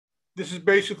This is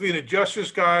basically an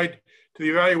adjuster's guide to the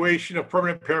evaluation of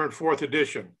permanent impairment, 4th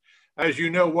edition. As you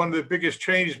know, one of the biggest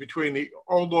changes between the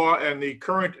old law and the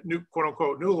current new, quote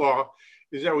unquote, new law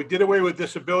is that we did away with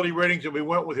disability ratings and we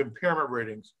went with impairment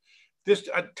ratings. This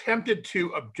attempted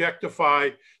to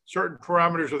objectify certain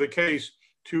parameters of the case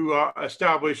to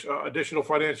establish additional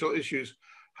financial issues.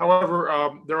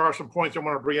 However, there are some points I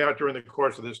want to bring out during the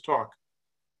course of this talk.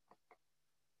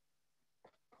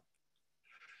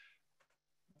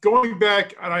 Going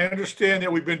back, and I understand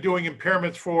that we've been doing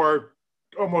impairments for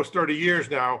almost 30 years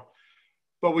now,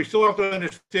 but we still have to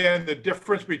understand the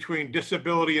difference between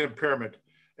disability and impairment.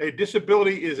 A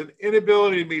disability is an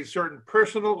inability to meet certain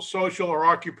personal, social, or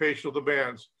occupational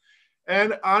demands.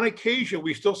 And on occasion,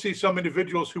 we still see some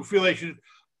individuals who feel they should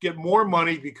get more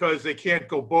money because they can't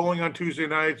go bowling on Tuesday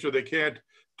nights or they can't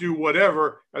do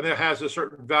whatever, and that has a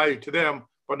certain value to them,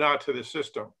 but not to the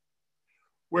system.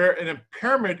 Where an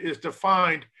impairment is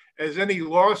defined as any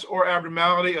loss or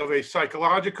abnormality of a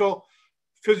psychological,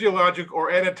 physiologic,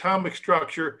 or anatomic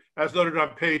structure, as noted on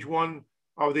page 1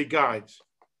 of the guides.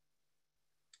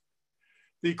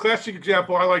 The classic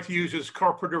example I like to use is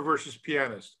carpenter versus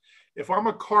pianist. If I'm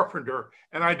a carpenter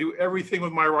and I do everything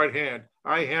with my right hand,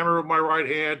 I hammer with my right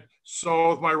hand,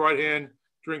 saw with my right hand,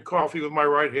 drink coffee with my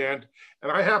right hand,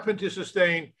 and I happen to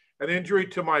sustain an injury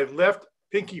to my left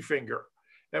pinky finger,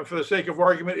 and for the sake of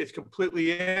argument, it's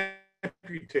completely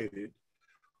amputated,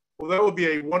 well, that would be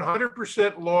a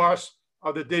 100% loss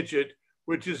of the digit,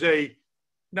 which is a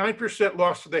 9%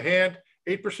 loss to the hand,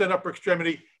 8% upper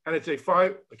extremity, and it's a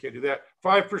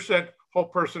 5% whole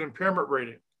person impairment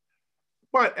rating.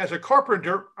 But as a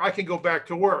carpenter, I can go back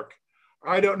to work.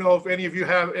 I don't know if any of you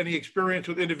have any experience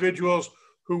with individuals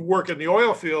who work in the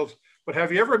oil fields, but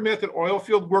have you ever met an oil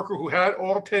field worker who had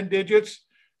all 10 digits?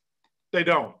 They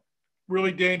don't.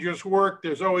 Really dangerous work.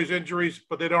 There's always injuries,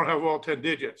 but they don't have all 10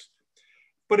 digits.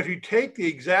 But if you take the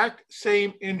exact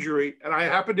same injury, and I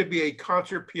happen to be a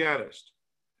concert pianist,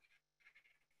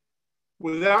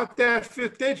 without that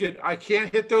 5th digit, I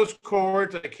can't hit those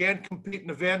chords. I can't compete in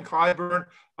the Van Cliburn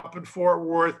up in Fort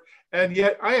Worth, and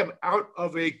yet I am out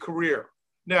of a career.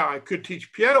 Now, I could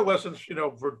teach piano lessons,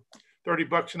 for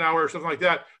 $30 an hour or something like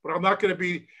that, but I'm not going to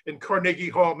be in Carnegie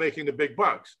Hall making the big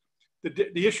bucks.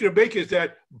 The issue to make is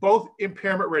that both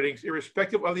impairment ratings,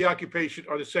 irrespective of the occupation,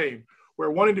 are the same. Where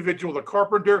one individual, the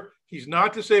carpenter, he's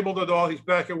not disabled at all, he's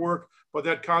back at work, but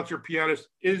that concert pianist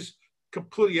is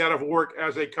completely out of work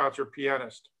as a concert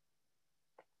pianist.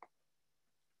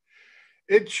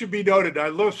 It should be noted, I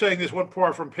love saying this one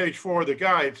part from page 4 of the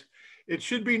guides, it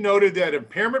should be noted that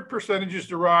impairment percentages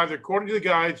derived according to the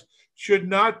guides should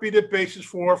not be the basis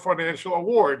for financial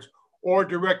awards or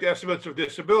direct estimates of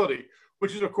disability,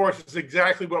 which is, of course, is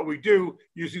exactly what we do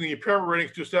using the impairment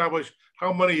ratings to establish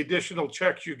how many additional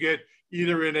checks you get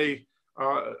either in a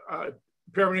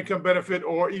impairment income benefit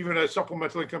or even a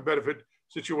supplemental income benefit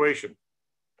situation.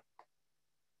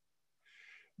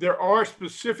 There are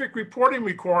specific reporting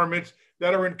requirements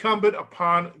that are incumbent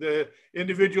upon the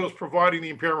individuals providing the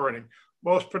impairment rating,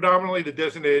 most predominantly the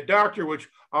designated doctor, which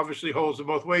obviously holds the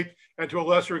most weight, and to a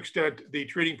lesser extent, the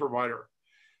treating provider.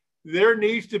 There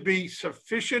needs to be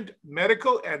sufficient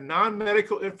medical and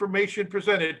non-medical information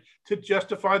presented to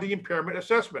justify the impairment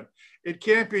assessment. It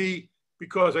can't be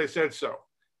because I said so.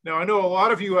 Now, I know a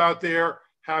lot of you out there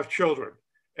have children,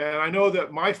 and I know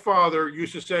that my father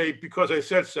used to say, because I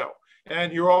said so.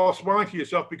 And you're all smiling to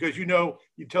yourself because you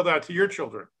tell that to your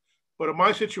children. But in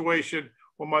my situation,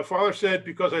 when my father said,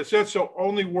 because I said so,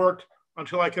 only worked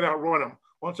until I could outrun him.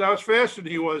 Once I was faster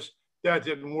than he was, that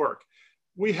didn't work.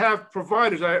 We have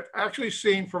providers, I've actually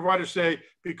seen providers say,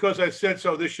 because I said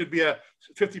so, this should be a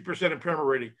 50% impairment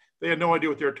rating. They had no idea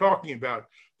what they're talking about.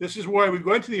 This is why we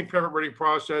go into the impairment rating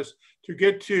process to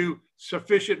get to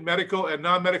sufficient medical and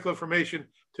non-medical information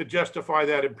to justify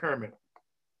that impairment.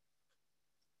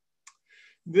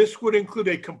 This would include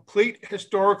a complete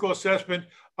historical assessment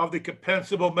of the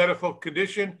compensable medical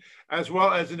condition, as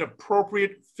well as an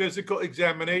appropriate physical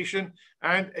examination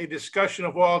and a discussion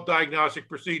of all diagnostic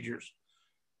procedures.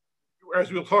 As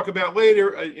we'll talk about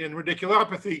later in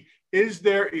radiculopathy, is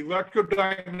there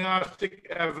electrodiagnostic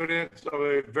evidence of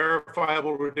a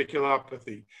verifiable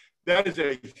radiculopathy? That is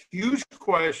a huge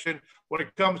question when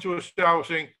it comes to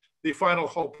establishing the final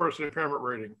whole person impairment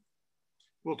rating.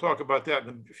 We'll talk about that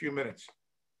in a few minutes.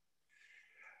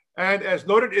 And as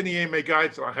noted in the AMA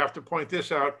guides, I have to point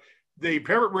this out, the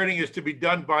impairment rating is to be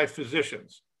done by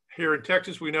physicians. Here in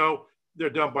Texas, we know they're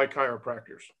done by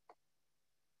chiropractors.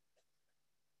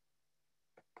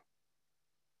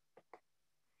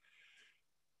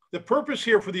 The purpose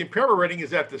here for the impairment rating is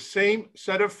that the same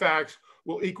set of facts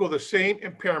will equal the same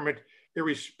impairment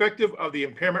irrespective of the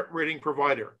impairment rating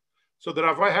provider. So that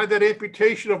if I had that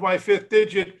amputation of my fifth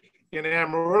digit in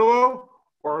Amarillo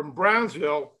or in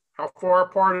Brownsville, how far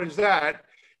apart is that?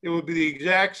 It would be the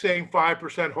exact same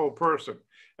 5% whole person.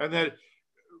 And that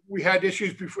we had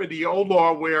issues before the old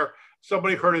law where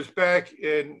somebody hurt his back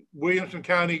in Williamson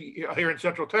County here in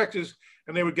Central Texas,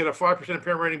 and they would get a 5%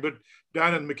 impairment rating, but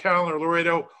down in McAllen or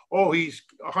Laredo, oh, he's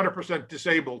 100%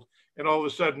 disabled. And all of a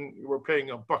sudden, we're paying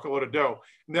a buckload of dough.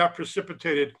 And that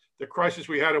precipitated the crisis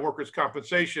we had in workers'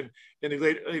 compensation in the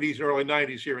late 80s and early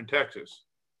 90s here in Texas.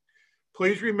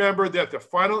 Please remember that the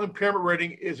final impairment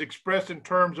rating is expressed in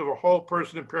terms of a whole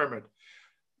person impairment.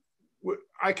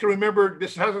 I can remember,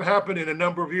 this hasn't happened in a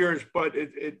number of years, but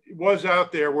it was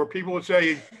out there where people would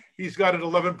say he's got an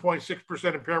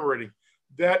 11.6% impairment rating.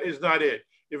 That is not it.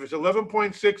 If it's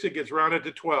 11.6, it gets rounded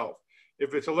to 12.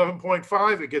 If it's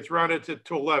 11.5, it gets rounded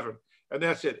to 11. And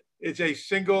that's it. It's a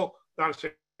single, not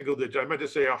a single digit. I meant to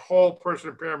say a whole person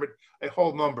impairment, a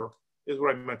whole number is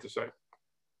what I meant to say.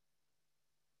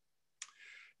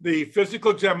 The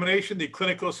physical examination, the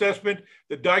clinical assessment,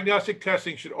 the diagnostic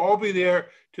testing should all be there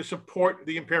to support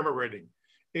the impairment rating.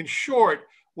 In short,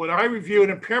 when I review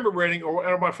an impairment rating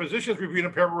or my physicians review an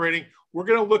impairment rating, we're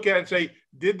going to look at it and say,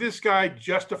 did this guy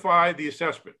justify the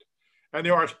assessment? And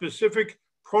there are specific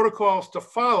protocols to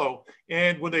follow.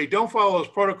 And when they don't follow those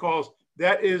protocols,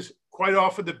 that is quite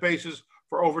often the basis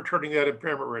for overturning that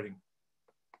impairment rating.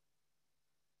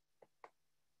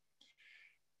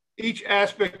 Each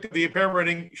aspect of the impairment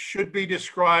rating should be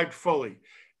described fully.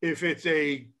 If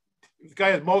the guy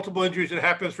has multiple injuries, it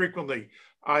happens frequently.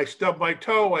 I stubbed my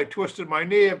toe, I twisted my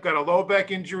knee, I've got a low back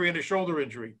injury and a shoulder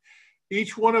injury.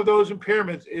 Each one of those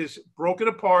impairments is broken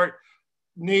apart.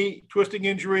 Knee, twisting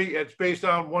injury, it's based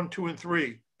on 1, 2, and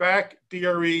 3. Back,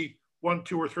 DRE, 1,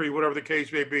 2, or 3, whatever the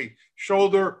case may be.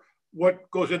 Shoulder,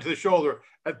 what goes into the shoulder.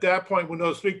 At that point, when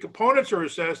those 3 components are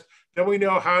assessed, then we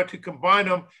know how to combine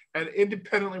them and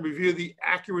independently review the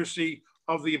accuracy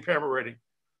of the impairment rating.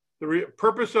 The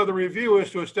purpose of the review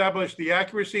is to establish the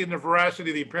accuracy and the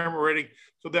veracity of the impairment rating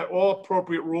so that all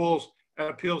appropriate rules and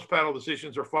appeals panel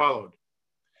decisions are followed.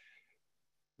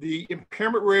 The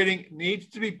impairment rating needs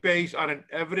to be based on an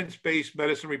evidence-based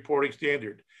medicine reporting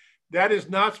standard. That is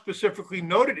not specifically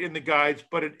noted in the guides,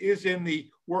 but it is in the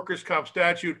workers' comp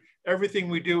statute. Everything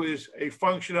we do is a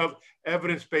function of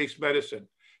evidence-based medicine,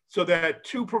 so that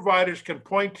 2 providers can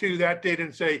point to that data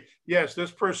and say, yes,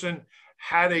 this person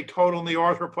had a total knee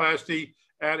arthroplasty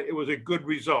and it was a good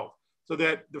result. So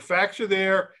that the facts are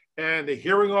there and the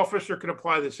hearing officer can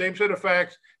apply the same set of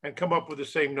facts and come up with the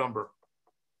same number.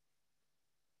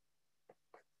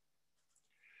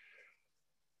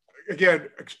 Again,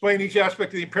 explain each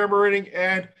aspect of the impairment rating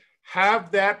and have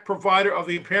that provider of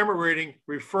the impairment rating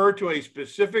refer to a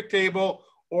specific table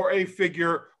or a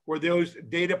figure where those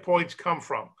data points come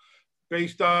from.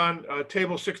 Based on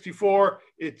table 64,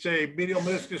 it's a medial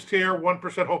meniscus tear,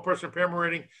 1% whole person impairment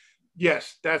rating.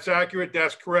 Yes, that's accurate,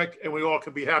 that's correct, and we all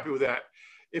can be happy with that.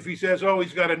 If he says, oh,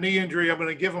 he's got a knee injury, I'm going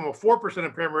to give him a 4%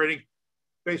 impairment rating,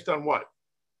 based on what?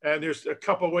 And there's a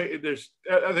couple of ways, there's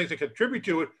other things that contribute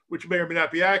to it, which may or may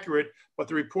not be accurate, but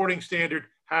the reporting standard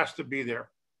has to be there.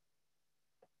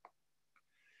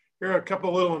 Here are a couple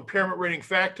of little impairment rating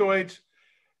factoids.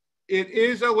 It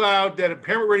is allowed that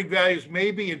impairment rating values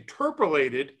may be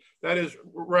interpolated, that is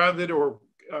rounded or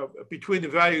between the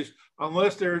values,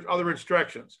 unless there's other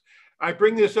instructions. I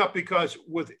bring this up because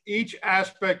with each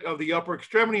aspect of the upper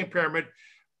extremity impairment,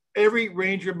 every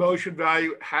range of motion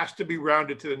value has to be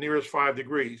rounded to the nearest 5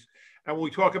 degrees. And when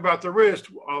we talk about the wrist,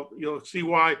 you'll see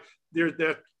why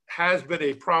that has been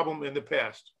a problem in the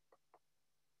past.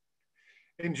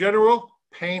 In general,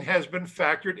 pain has been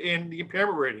factored in the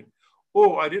impairment rating.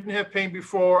 Oh, I didn't have pain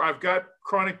before, I've got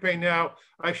chronic pain now,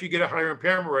 I should get a higher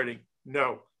impairment rating.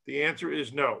 No, the answer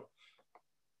is no.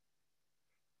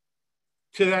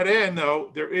 To that end, though,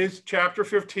 there is chapter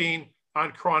 15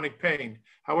 on chronic pain.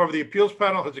 However, the appeals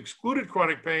panel has excluded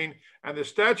chronic pain and the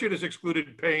statute has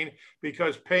excluded pain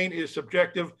because pain is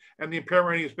subjective and the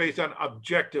impairment rating is based on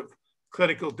objective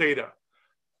clinical data.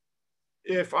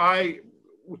 If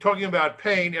we're talking about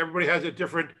pain, everybody has a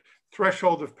different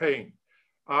threshold of pain.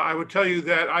 I would tell you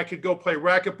that I could go play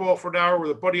racquetball for an hour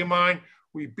with a buddy of mine.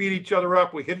 We beat each other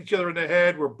up. We hit each other in the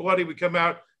head. We're bloody. We come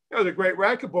out. It was a great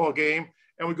racquetball game,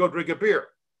 and we go drink a beer.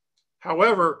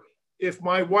 However, if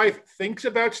my wife thinks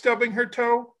about stubbing her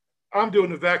toe, I'm doing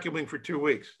the vacuuming for 2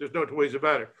 weeks. There's no two ways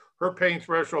about it. Her pain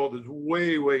threshold is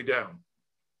way, way down.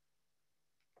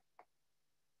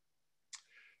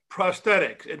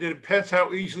 Prosthetics. It depends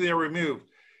how easily they're removed.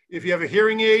 If you have a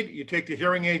hearing aid, you take the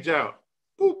hearing aids out.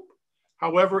 Boop.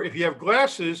 However, if you have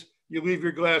glasses, you leave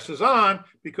your glasses on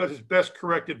because it's best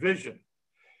corrected vision.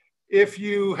 If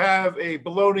you have a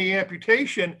below-knee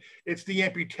amputation, it's the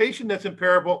amputation that's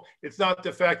impairable. It's not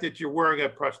the fact that you're wearing a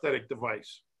prosthetic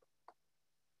device.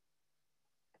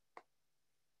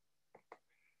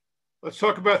 Let's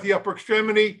talk about the upper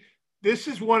extremity. This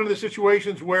is one of the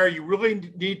situations where you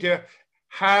really need to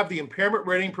have the impairment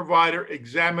rating provider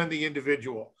examine the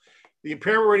individual. The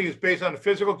impairment rating is based on a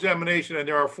physical examination, and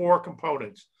there are 4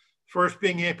 components. First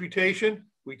being amputation.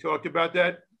 We talked about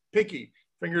that. Pinky,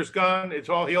 finger's gone, it's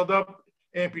all healed up,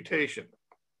 amputation.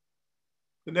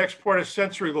 The next part is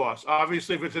sensory loss.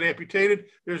 Obviously, if it's an amputated,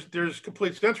 there's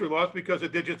complete sensory loss because the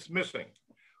digit's missing.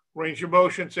 Range of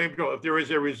motion, same deal. If there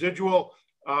is a residual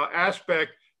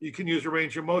aspect, you can use a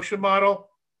range of motion model.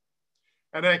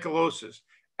 And ankylosis.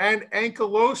 And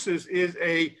ankylosis is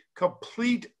a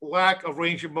complete lack of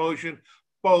range of motion,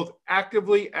 both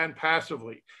actively and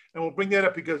passively. And we'll bring that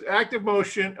up because active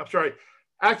motion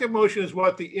is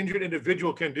what the injured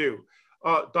individual can do.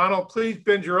 Donald, please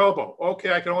bend your elbow.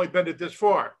 Okay, I can only bend it this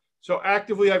far. So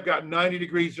actively, I've got 90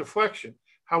 degrees of flexion.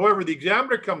 However, the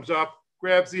examiner comes up,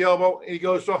 grabs the elbow, and he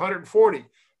goes to 140.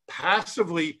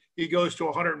 Passively, he goes to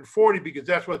 140 because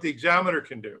that's what the examiner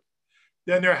can do.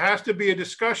 Then there has to be a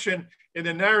discussion in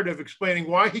the narrative explaining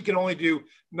why he can only do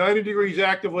 90 degrees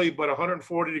actively, but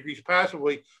 140 degrees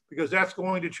passively, because that's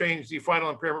going to change the final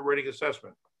impairment rating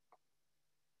assessment.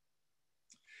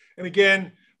 And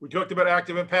again, we talked about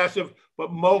active and passive,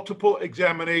 but multiple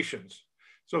examinations.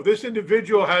 So if this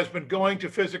individual has been going to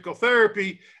physical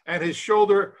therapy and his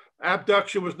shoulder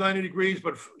abduction was 90 degrees,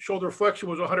 but shoulder flexion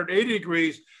was 180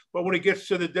 degrees, but when he gets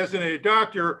to the designated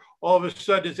doctor, all of a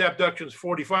sudden his abduction is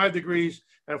 45 degrees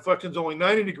and flexion is only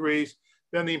 90 degrees,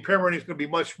 then the impairment rating is going to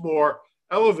be much more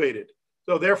elevated.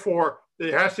 So therefore,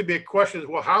 there has to be a question,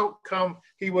 well, how come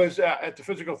he was at the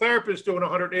physical therapist doing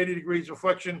 180 degrees of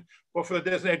flexion, but for the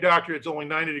designated doctor, it's only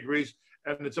 90 degrees,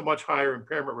 and it's a much higher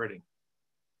impairment rating.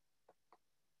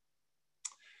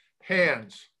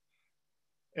 Hands.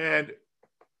 And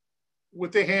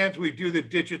with the hands, we do the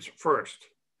digits first.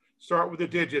 Start with the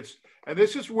digits. And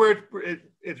this is where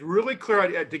it's really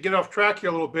clear, to get off track here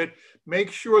a little bit,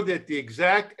 make sure that the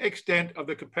exact extent of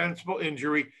the compensable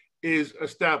injury is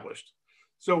established.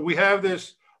 So we have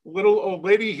this little old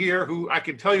lady here who I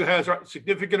can tell you has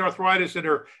significant arthritis in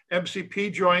her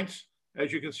MCP joints,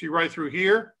 as you can see right through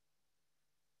here,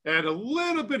 and a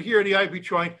little bit here in the IP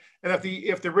joint. And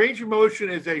if the range of motion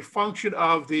is a function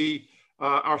of the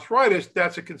arthritis,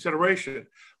 that's a consideration.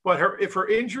 But if her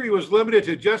injury was limited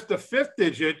to just the 5th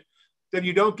digit, then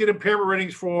you don't get impairment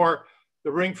ratings for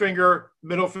the ring finger,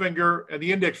 middle finger, and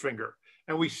the index finger.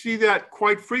 And we see that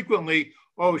quite frequently.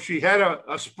 Oh, she had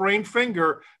a sprained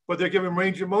finger, but they're giving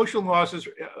range of motion losses,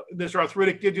 this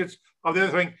arthritic digits of the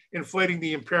other thing, inflating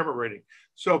the impairment rating.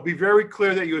 So be very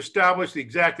clear that you establish the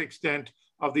exact extent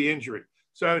of the injury.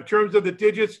 So in terms of the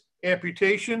digits,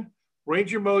 amputation,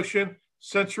 range of motion,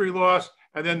 sensory loss,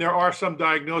 and then there are some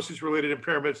diagnosis-related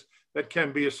impairments that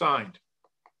can be assigned.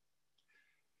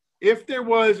 If there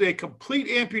was a complete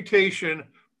amputation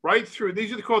right through,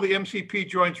 these are called the MCP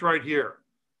joints right here.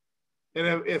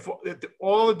 And if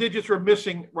all the digits were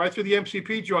missing right through the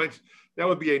MCP joints, that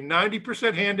would be a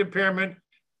 90% hand impairment,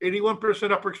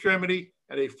 81% upper extremity,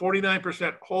 and a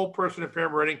 49% whole person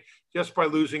impairment rating just by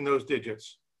losing those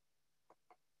digits.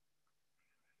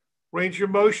 Range of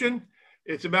motion,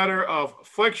 it's a matter of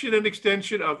flexion and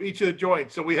extension of each of the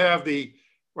joints. So we have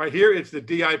right here, it's the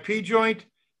DIP joint.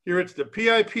 Here it's the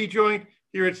PIP joint.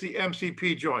 Here it's the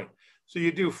MCP joint. So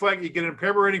you get an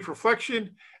impairment rating for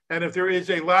flexion. And if there is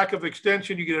a lack of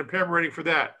extension, you get an impairment rating for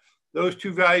that. Those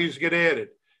 2 values get added.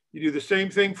 You do the same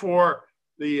thing for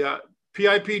the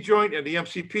PIP joint and the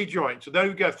MCP joint. So now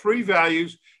you've got 3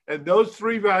 values, and those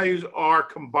 3 values are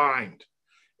combined.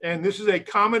 And this is a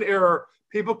common error.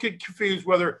 People get confused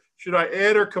whether should I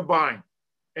add or combine.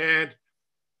 And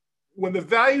when the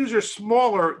values are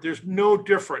smaller, there's no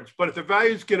difference. But if the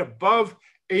values get above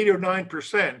 8 or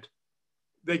 9%,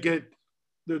 they get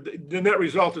the net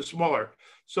result is smaller.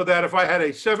 So that if I had a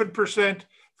 7%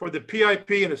 for the PIP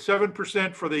and a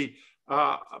 7% for the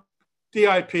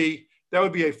DIP, that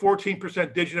would be a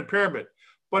 14% digit impairment.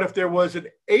 But if there was an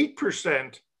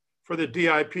 8% for the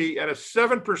DIP and a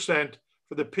 7%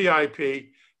 for the PIP,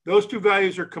 those 2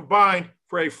 values are combined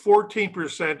for a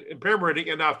 14% impairment rating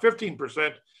and not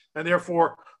 15%, and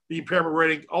therefore the impairment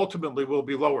rating ultimately will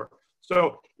be lower.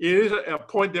 So it is a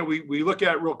point that we look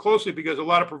at real closely because a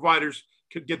lot of providers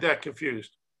could get that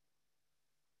confused.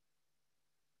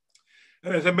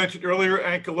 And as I mentioned earlier,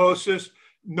 ankylosis,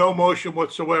 no motion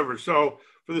whatsoever. So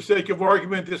for the sake of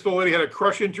argument, this little lady had a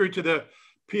crush injury to the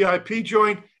PIP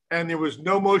joint and there was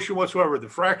no motion whatsoever. The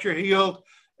fracture healed,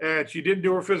 and she didn't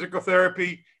do her physical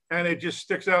therapy, and it just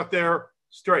sticks out there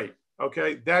straight.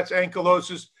 Okay, that's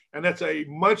ankylosis, and that's a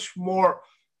much more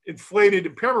inflated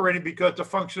impairment rating because the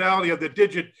functionality of the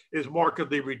digit is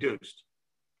markedly reduced.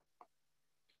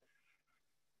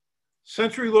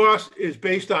 Sensory loss is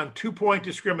based on 2-point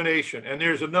discrimination, and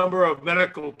there's a number of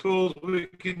medical tools we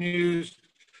can use.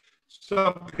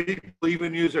 Some people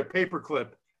even use a paperclip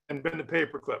and bend a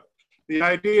paperclip. The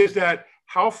idea is that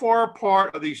how far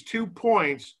apart are these 2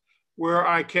 points where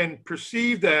I can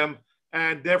perceive them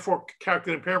and therefore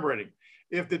calculate impairment rating.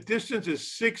 If the distance is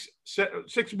 6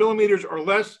 millimeters or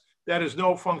less, that is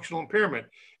no functional impairment.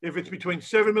 If it's between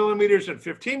 7 millimeters and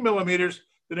 15 millimeters,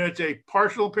 then it's a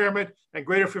partial impairment, and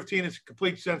greater 15 is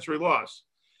complete sensory loss.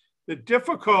 The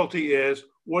difficulty is,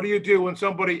 what do you do when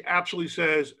somebody absolutely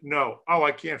says, no, oh,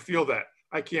 I can't feel that.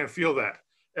 I can't feel that.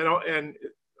 And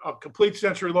a complete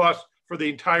sensory loss for the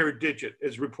entire digit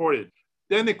is reported.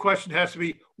 Then the question has to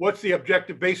be, what's the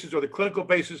objective basis or the clinical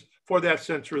basis for that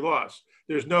sensory loss?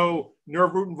 There's no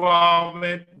nerve root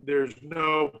involvement. There's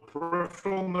no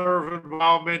peripheral nerve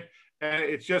involvement. And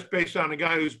it's just based on a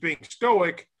guy who's being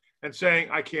stoic and saying,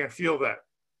 I can't feel that.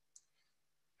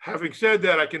 Having said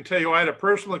that, I can tell you I had a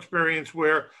personal experience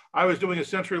where I was doing a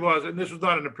sensory loss, and this was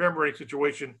not an impairment rating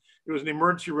situation. It was an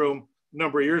emergency room a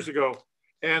number of years ago.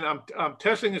 And I'm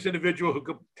testing this individual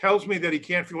who tells me that he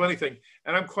can't feel anything.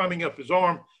 And I'm climbing up his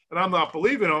arm, and I'm not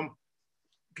believing him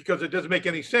because it doesn't make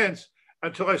any sense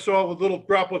until I saw the little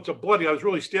droplets of blood. I was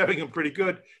really stabbing him pretty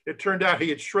good. It turned out he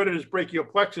had shredded his brachial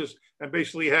plexus and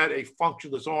basically had a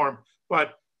functionless arm.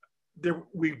 But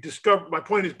we discovered, my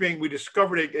point is being, we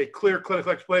discovered a clear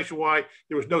clinical explanation why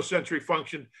there was no sensory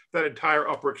function that entire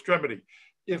upper extremity.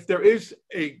 If there is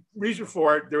a reason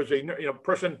for it, there was a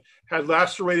person had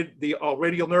lacerated the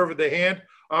radial nerve of the hand.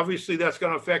 Obviously, that's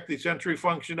going to affect the sensory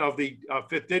function of the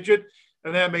fifth digit,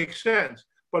 and that makes sense.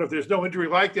 But if there's no injury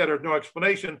like that or no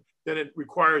explanation, then it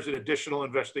requires an additional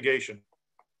investigation.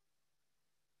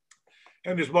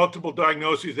 And there's multiple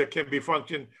diagnoses that can be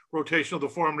function, rotational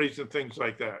deformities and things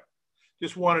like that.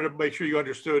 Just wanted to make sure you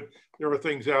understood there are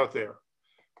things out there.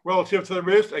 Relative to the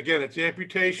wrist, again, it's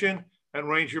amputation and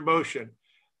range of motion.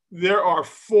 There are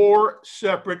 4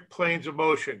 separate planes of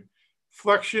motion: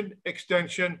 flexion,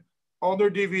 extension, ulnar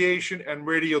deviation, and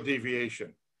radial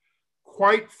deviation.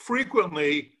 Quite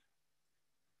frequently,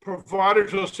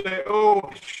 providers will say, oh,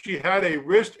 she had a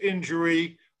wrist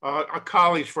injury, a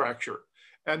Colles fracture,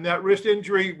 and that wrist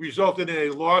injury resulted in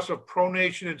a loss of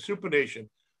pronation and supination.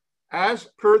 As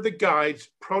per the guides,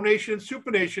 pronation and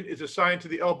supination is assigned to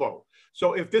the elbow.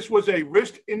 So if this was a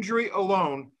wrist injury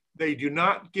alone, they do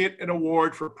not get an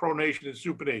award for pronation and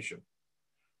supination.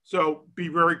 So be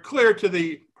very clear to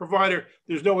the provider,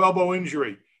 there's no elbow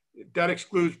injury. That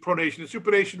excludes pronation and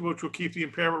supination, which will keep the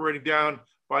impairment rating down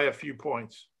by a few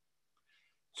points.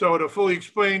 So to fully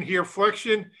explain here,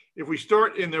 flexion, if we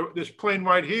start in this plane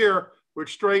right here, we're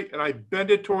straight and I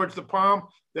bend it towards the palm,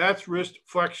 that's wrist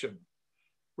flexion.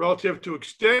 Relative to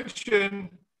extension,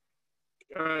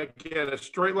 again, a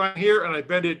straight line here, and I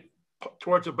bend it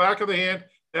towards the back of the hand,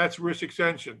 that's wrist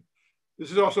extension.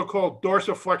 This is also called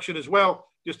dorsiflexion as well,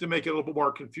 just to make it a little bit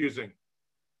more confusing.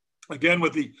 Again,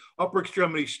 with the upper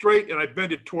extremity straight and I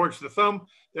bend it towards the thumb,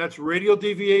 that's radial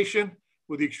deviation.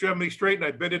 With the extremity straight and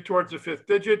I bend it towards the fifth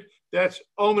digit, that's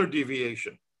ulnar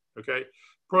deviation, okay?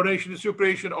 Pronation and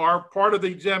supination are part of the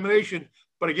examination,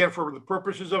 but again, for the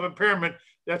purposes of impairment,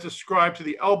 that's ascribed to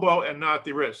the elbow and not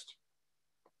the wrist.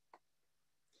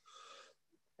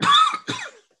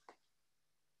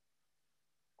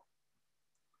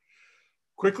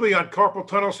 Quickly on carpal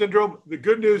tunnel syndrome, the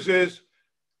good news is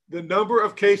the number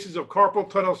of cases of carpal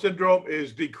tunnel syndrome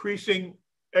is decreasing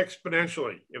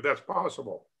exponentially, if that's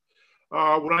possible.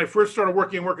 When I first started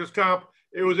working in workers' comp,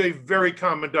 it was a very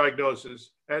common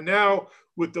diagnosis. And now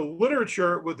with the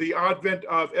literature, with the advent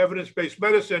of evidence-based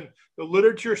medicine, the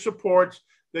literature supports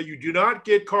that you do not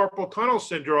get carpal tunnel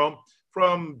syndrome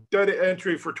from data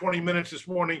entry for 20 minutes this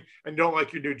morning and don't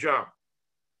like your new job.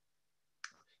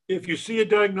 If you see a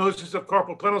diagnosis of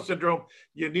carpal tunnel syndrome,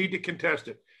 you need to contest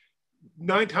it.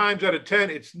 9 times out of 10,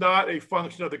 it's not a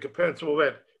function of the compensable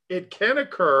event. It can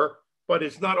occur, but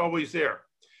it's not always there.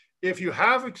 If you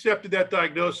have accepted that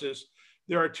diagnosis,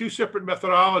 there are 2 separate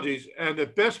methodologies, and the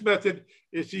best method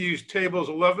is to use tables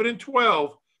 11 and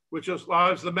 12, which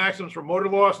allows the maximums for motor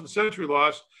loss and sensory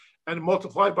loss, and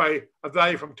multiplied by a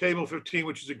value from table 15,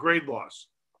 which is a grade loss.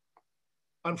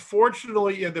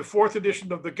 Unfortunately, in the 4th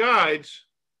edition of the guides,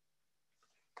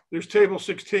 there's table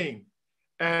 16,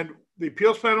 and the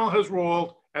appeals panel has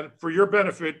ruled, and for your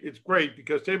benefit, it's great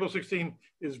because table 16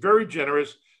 is very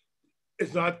generous.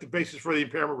 is not the basis for the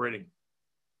impairment rating.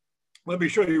 Let me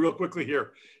show you real quickly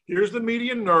here. Here's the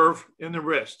median nerve in the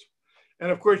wrist.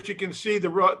 And of course, you can see the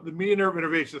median nerve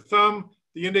innervates the thumb,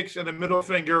 the index, and the middle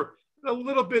finger, a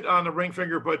little bit on the ring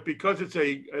finger, but because it's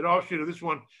an offshoot of this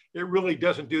one, it really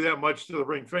doesn't do that much to the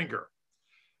ring finger.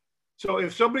 So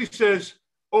if somebody says,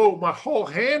 oh, my whole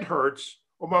hand hurts,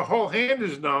 or my whole hand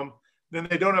is numb, then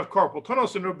they don't have carpal tunnel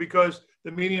syndrome because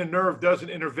the median nerve doesn't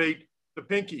innervate the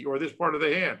pinky or this part of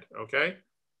the hand, okay?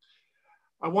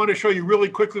 I want to show you really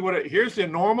quickly here's the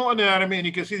normal anatomy, and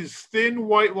you can see this thin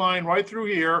white line right through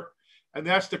here, and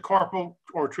that's the carpal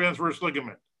or transverse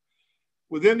ligament.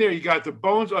 Within there, you got the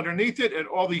bones underneath it and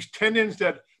all these tendons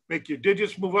that make your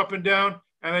digits move up and down.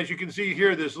 And as you can see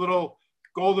here, this little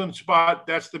golden spot,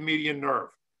 that's the median nerve.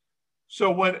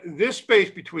 So when this space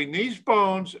between these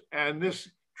bones and this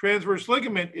transverse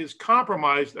ligament is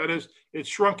compromised, that is, it's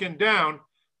shrunken down,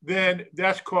 then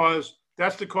that's the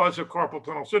cause of carpal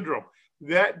tunnel syndrome.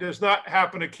 That does not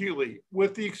happen acutely,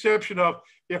 with the exception of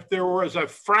if there was a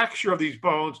fracture of these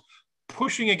bones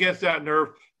pushing against that nerve,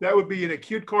 that would be an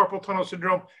acute carpal tunnel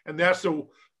syndrome, and that's a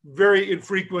very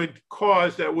infrequent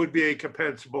cause that would be a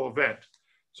compensable event.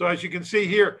 So as you can see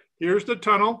here, here's the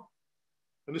tunnel,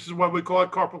 and this is what we call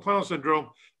it carpal tunnel syndrome.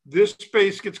 This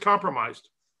space gets compromised.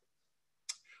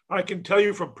 I can tell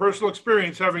you from personal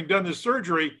experience, having done this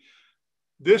surgery,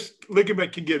 this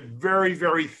ligament can get very,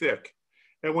 very thick.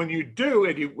 And when you do,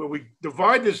 when we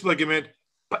divide this ligament,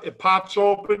 it pops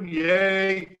open,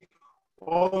 yay.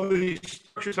 All of these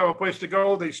structures have a place to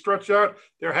go. They stretch out.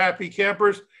 They're happy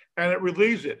campers, and it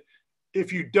relieves it.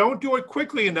 If you don't do it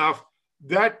quickly enough,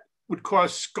 that would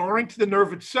cause scarring to the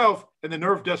nerve itself, and the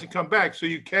nerve doesn't come back. So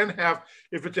you can have,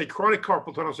 if it's a chronic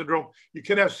carpal tunnel syndrome, you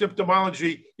can have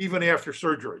symptomology even after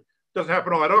surgery. Doesn't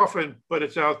happen all that often, but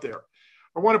it's out there.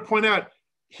 I want to point out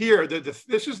here that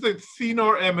this is the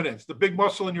thenar eminence, the big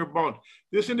muscle in your bone.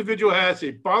 This individual has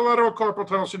a bilateral carpal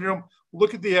tunnel syndrome.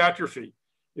 Look at the atrophy.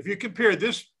 If you compare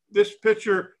this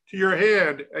picture to your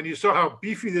hand and you saw how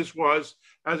beefy this was,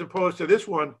 as opposed to this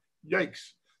one, yikes.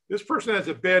 This person has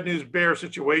a bad news bear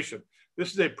situation.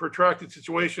 This is a protracted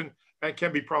situation and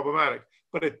can be problematic,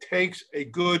 but it takes a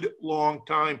good long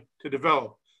time to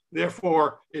develop.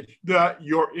 Therefore, it's not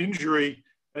your injury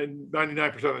and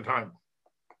 99% of the time.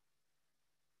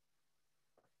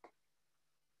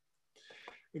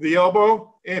 The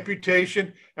elbow,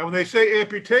 amputation, and when they say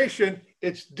amputation,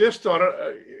 it's distal.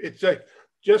 It's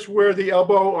just where the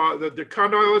elbow, the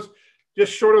condyle is,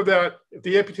 just short of that. If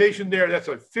the amputation there, that's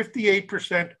a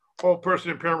 58% whole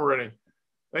person impairment rating.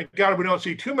 Thank God we don't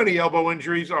see too many elbow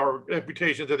injuries or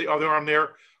amputations of the other arm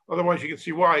there. Otherwise, you can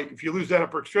see why. If you lose that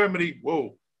upper extremity,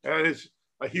 whoa, that is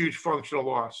a huge functional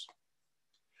loss.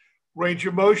 Range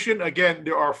of motion, again,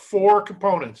 there are 4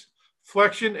 components: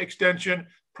 flexion, extension,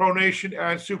 pronation,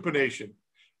 and supination.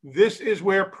 This is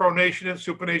where pronation and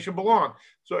supination belong.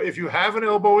 So if you have an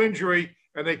elbow injury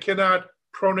and they cannot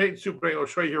pronate and supinate, I'll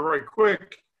show you here right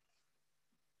quick.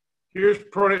 Here's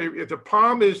pronate. If the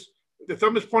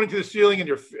thumb is pointing to the ceiling and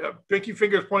your pinky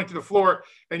finger is pointing to the floor,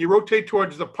 and you rotate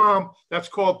towards the palm, that's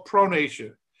called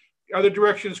pronation. The other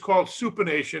direction is called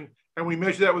supination, and we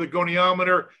measure that with a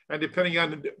goniometer, and depending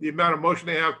on the amount of motion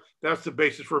they have, that's the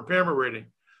basis for impairment rating.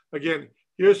 Again,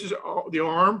 here's just the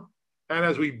arm, and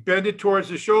as we bend it towards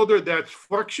the shoulder, that's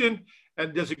flexion,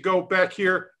 and does it go back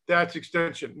here? That's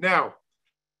extension. Now,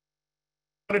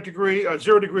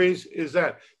 0 degrees is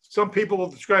that. Some people will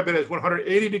describe it as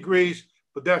 180 degrees,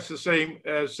 but that's the same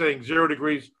as saying 0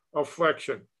 degrees of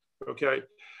flexion, okay?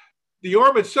 The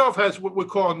arm itself has what we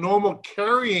call a normal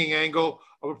carrying angle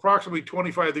of approximately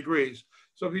 25 degrees.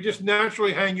 So if you just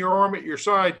naturally hang your arm at your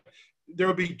side, there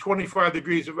will be 25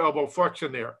 degrees of elbow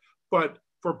flexion there. But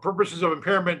for purposes of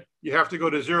impairment, you have to go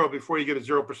to 0 before you get a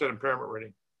 0% impairment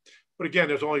rating. But again,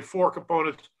 there's only 4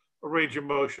 components of range of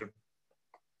motion.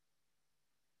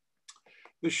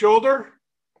 The shoulder,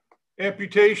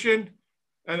 amputation,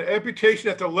 and amputation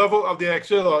at the level of the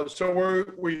axilla. So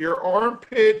where your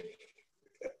armpit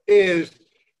is,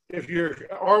 if your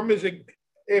arm is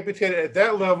amputated at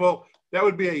that level, that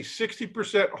would be a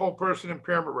 60% whole person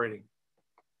impairment rating.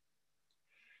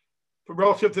 But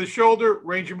relative to the shoulder,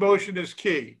 range of motion is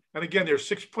key. And again, there's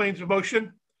 6 planes of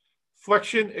motion: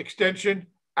 flexion, extension,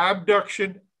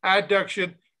 abduction,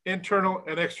 adduction, internal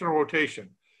and external rotation.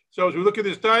 So as we look at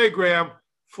this diagram,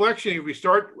 flexion, if we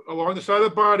start along the side of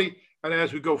the body, and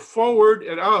as we go forward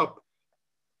and up,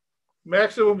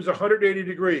 maximum is 180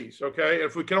 degrees, okay?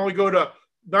 If we can only go to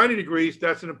 90 degrees,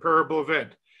 that's an impairable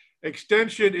event.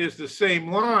 Extension is the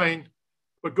same line,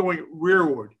 but going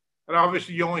rearward. And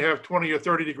obviously you only have 20 or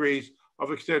 30 degrees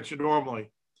of extension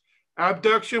normally.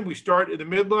 Abduction, we start in the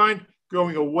midline,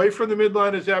 Going away from the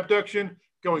midline is abduction.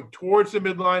 Going towards the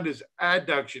midline is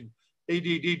adduction,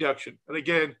 AD-deduction. And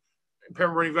again,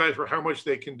 impairment rating values for how much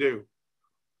they can do.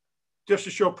 Just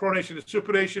to show pronation and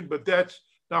supination, but that's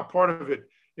not part of it.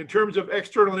 In terms of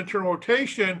external and internal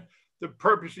rotation, the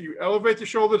purpose is you elevate the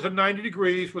shoulders to 90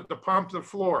 degrees with the palm to the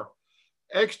floor.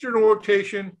 External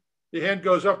rotation, the hand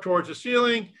goes up towards the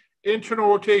ceiling. Internal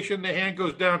rotation, the hand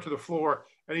goes down to the floor,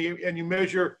 and you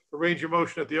measure the range of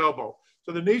motion at the elbow.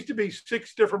 So there needs to be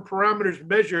 6 different parameters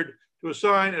measured to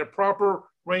assign a proper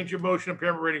range of motion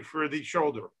impairment rating for the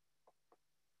shoulder.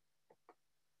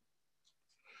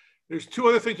 There's 2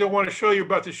 other things I want to show you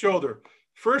about the shoulder.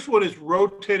 First one is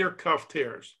rotator cuff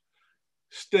tears.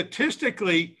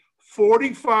 Statistically,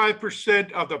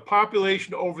 45% of the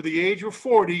population over the age of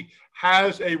 40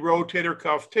 has a rotator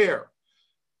cuff tear.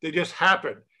 They just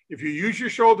happen. If you use your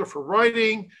shoulder for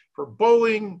writing, for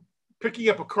bowling, picking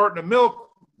up a carton of milk,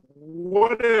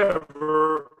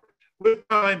 whatever, with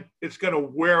time, it's going to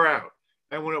wear out.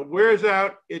 And when it wears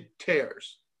out, it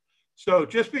tears. So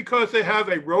just because they have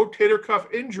a rotator cuff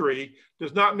injury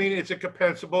does not mean it's a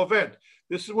compensable event.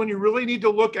 This is when you really need to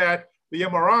look at the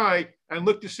MRI and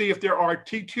look to see if there are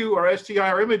T2 or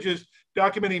STIR images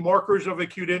documenting markers of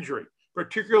acute injury,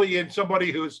 particularly in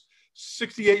somebody who's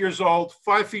 68 years old,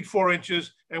 5 feet 4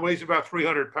 inches, and weighs about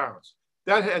 300 pounds.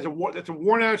 That's a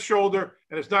worn out shoulder,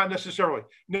 and it's not necessarily.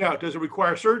 Now, does it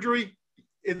require surgery?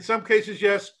 In some cases,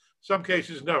 yes. Some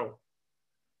cases, no.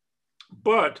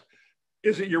 But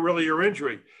is it really your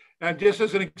injury? And just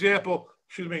as an example,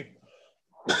 excuse me,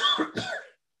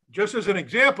 just as an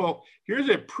example, here's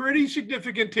a pretty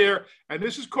significant tear, and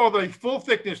this is called a full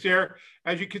thickness tear.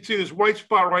 As you can see, this white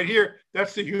spot right here,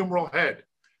 that's the humeral head.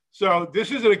 So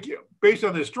this is based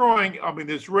on this drawing. I mean,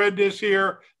 there's redness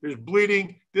here, there's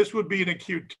bleeding. This would be an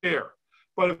acute tear.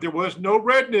 But if there was no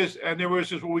redness and there was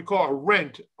just what we call a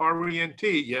rent,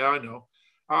 R-E-N-T, yeah, I know,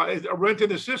 a rent in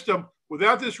the system,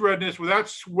 without this redness, without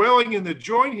swelling in the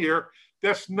joint here,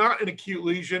 that's not an acute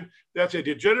lesion. That's a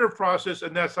degenerative process,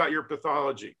 and that's not your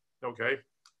pathology, okay?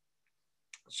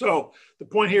 So the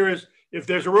point here is, if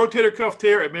there's a rotator cuff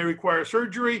tear, it may require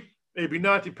surgery, maybe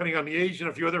not, depending on the age and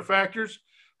a few other factors.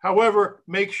 However,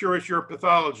 make sure it's your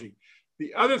pathology.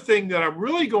 The other thing that I'm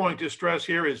really going to stress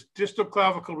here is distal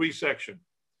clavicle resection.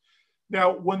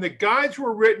 Now, when the guides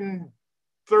were written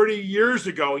 30 years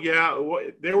ago, yeah,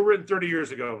 they were written 30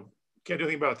 years ago. Can't do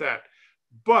anything about that.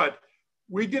 But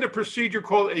we did a procedure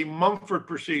called a Mumford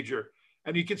procedure.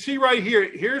 And you can see right here,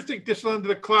 here's the distal end of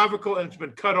the clavicle, and it's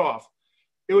been cut off.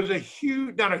 It was a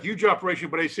huge, not a huge operation,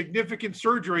 but a significant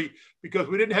surgery because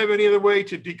we didn't have any other way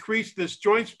to decrease this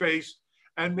joint space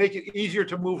and make it easier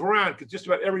to move around, because just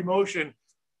about every motion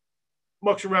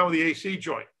mucks around with the AC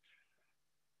joint.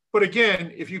 But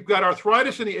again, if you've got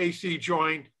arthritis in the AC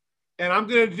joint, and I'm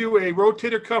going to do a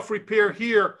rotator cuff repair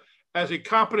here, as a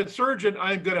competent surgeon,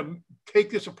 I'm going to take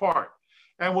this apart.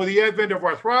 And with the advent of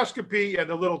arthroscopy and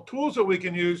the little tools that we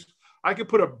can use, I can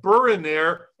put a burr in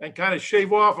there and kind of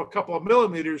shave off a couple of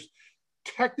millimeters.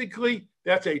 Technically,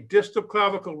 that's a distal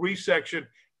clavicle resection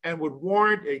and would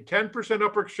warrant a 10%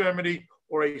 upper extremity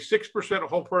or a 6%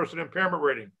 whole person impairment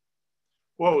rating.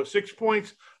 Whoa, 6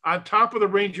 points on top of the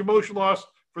range of motion loss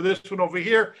for this one over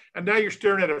here. And now you're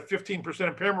staring at a 15%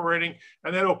 impairment rating,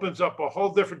 and that opens up a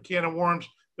whole different can of worms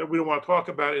that we don't want to talk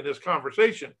about in this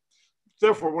conversation.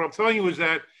 Therefore, what I'm telling you is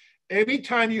that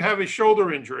anytime you have a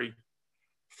shoulder injury,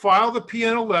 file the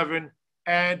PN11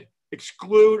 and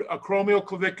exclude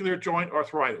acromioclavicular joint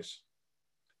arthritis.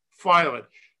 File it.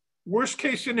 Worst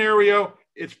case scenario,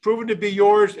 it's proven to be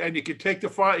yours, and you can take the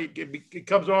file, it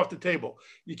comes off the table.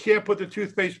 You can't put the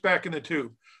toothpaste back in the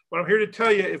tube. But I'm here to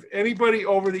tell you, if anybody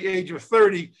over the age of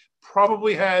 30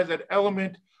 probably has an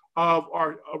element of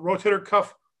our rotator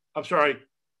cuff,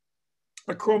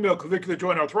 acromioclavicular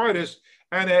joint arthritis,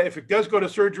 and if it does go to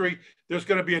surgery, there's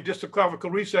going to be a distal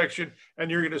clavicle resection, and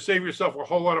you're going to save yourself a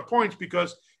whole lot of points,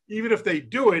 because even if they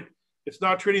do it, it's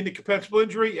not treating the compensable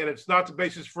injury, and it's not the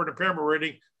basis for an impairment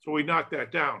rating, so we knock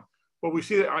that down. But we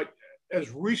see that as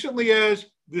recently as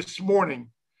this morning,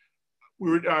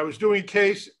 I was doing a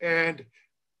case, and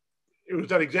it was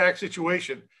that exact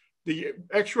situation. The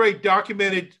X-ray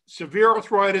documented severe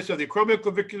arthritis of the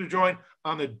acromioclavicular joint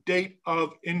on the date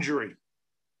of injury.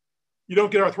 You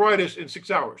don't get arthritis in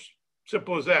 6 hours.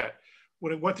 Simple as that.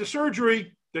 When it went to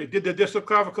surgery, they did the distal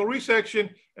clavicle resection,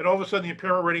 and all of a sudden the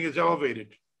impairment rating is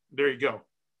elevated. There you go.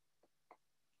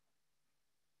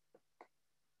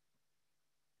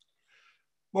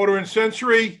 Motor and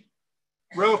sensory,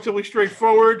 relatively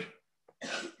straightforward.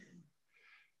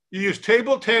 You use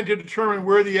table 10 to determine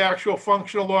where the actual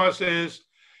functional loss is,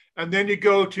 and then you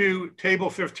go to table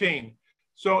 15.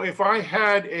 So if I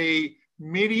had a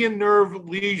median nerve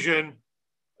lesion,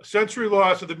 sensory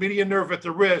loss of the median nerve at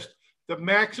the wrist, the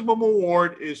maximum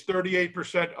award is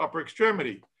 38% upper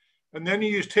extremity. And then you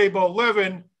use table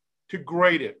 11 to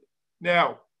grade it.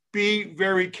 Now, be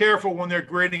very careful when they're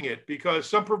grading it, because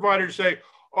some providers say,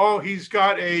 oh, he's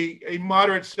got a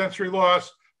moderate sensory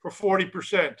loss for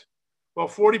 40%. Well,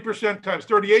 40% times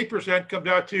 38% comes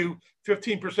out to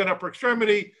 15% upper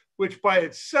extremity, which by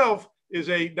itself is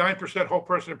a 9% whole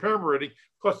person impairment rating,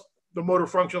 plus the motor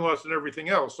function loss and everything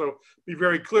else. So be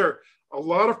very clear. A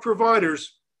lot of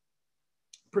providers,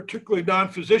 particularly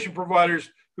non-physician providers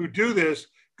who do this,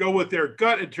 go with their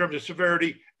gut in terms of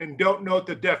severity and don't note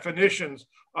the definitions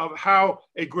of how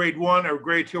a grade 1 or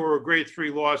grade 2 or a grade 3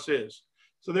 loss is.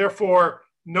 So therefore,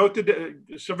 note the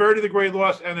severity of the grade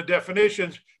loss and the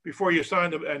definitions before you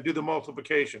sign them and do the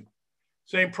multiplication.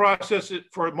 Same process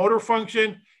for motor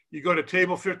function. You go to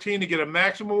table 15 to get a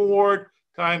maximum award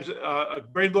times a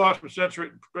grade loss from sensory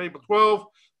table 12.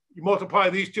 You multiply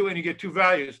these two and you get two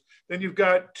values. Then you've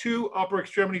got two upper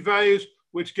extremity values,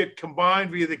 which get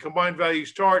combined via the combined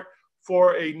values chart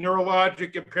for a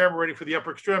neurologic impairment rating for the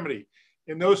upper extremity.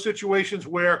 In those situations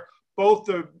where both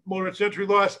the motor and sensory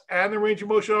loss and the range of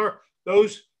motion are,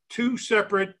 those two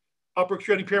separate upper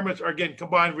extremity impairments are again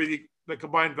combined with the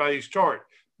combined values chart.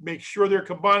 Make sure they're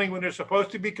combining when they're supposed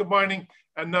to be combining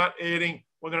and not adding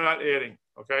when they're not adding,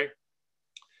 okay?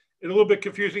 It's a little bit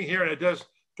confusing here and it does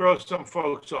throw some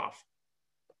folks off.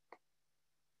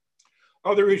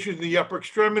 Other issues in the upper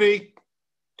extremity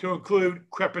to include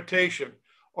crepitation,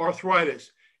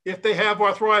 arthritis. If they have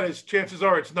arthritis, chances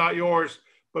are it's not yours,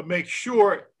 but make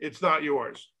sure it's not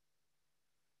yours.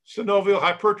 Synovial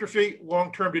hypertrophy,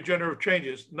 long-term degenerative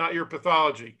changes, not your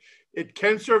pathology. It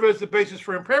can serve as the basis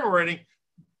for impairment rating,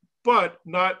 but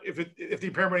not if the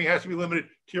impairment rating has to be limited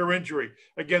to your injury.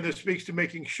 Again, this speaks to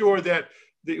making sure that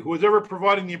who's ever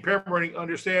providing the impairment rating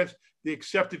understands the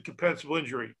accepted compensable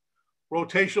injury.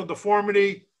 Rotational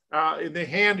deformity, in the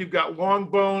hand, you've got long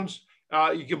bones.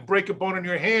 You can break a bone in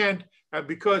your hand, and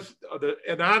because of the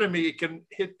anatomy, it can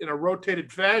hit in a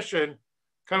rotated fashion,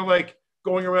 kind of like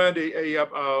going around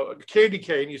a candy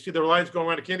cane. You see the lines going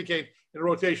around a candy cane in a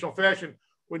rotational fashion.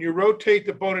 When you rotate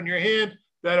the bone in your hand,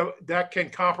 that can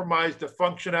compromise the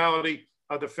functionality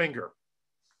of the finger.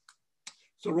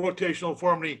 So rotational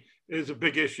deformity is a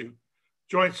big issue.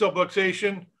 Joint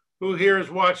subluxation. Who here has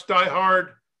watched Die Hard?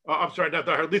 I'm sorry, not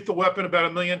Die Hard, Lethal Weapon about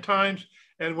 1 million times,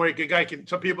 and where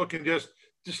some people can just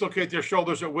dislocate their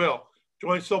shoulders at will.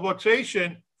 Joint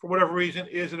subluxation, for whatever reason,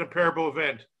 is an impairable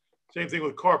event. Same thing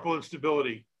with carpal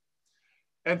instability.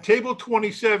 And table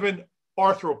 27,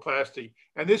 arthroplasty.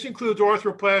 And this includes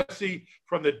arthroplasty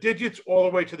from the digits all the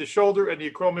way to the shoulder and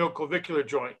the acromioclavicular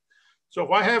joint. So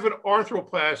if I have an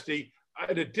arthroplasty,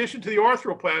 in addition to the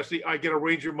arthroplasty, I get a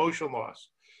range of motion loss.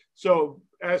 So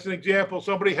as an example,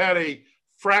 somebody had a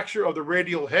fracture of the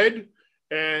radial head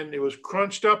and it was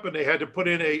crunched up and they had to put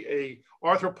in a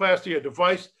arthroplasty, a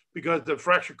device, because the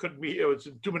fracture couldn't be, it was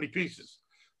in too many pieces.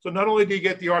 So not only do you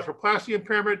get the arthroplasty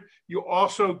impairment, you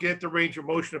also get the range of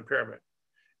motion impairment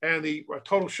and the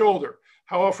total shoulder.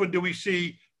 How often do we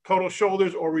see total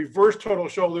shoulders or reverse total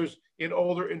shoulders in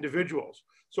older individuals?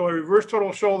 So a reverse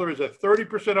total shoulder is a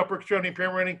 30% upper extremity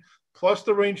impairment rating plus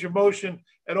the range of motion,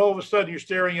 and all of a sudden you're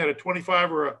staring at a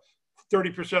 25 or a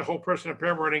 30% whole person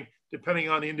impairment rating, depending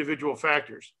on the individual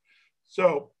factors.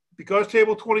 So because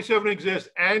table 27 exists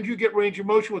and you get range of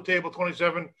motion with table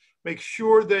 27, make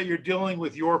sure that you're dealing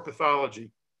with your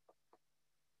pathology.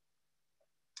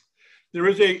 There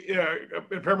is a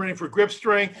impairment rating for grip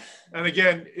strength. And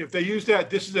again, if they use that,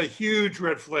 this is a huge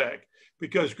red flag,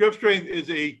 because grip strength is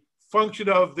a function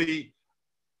of the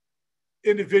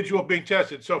individual being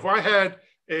tested. So if I had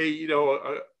a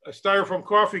styrofoam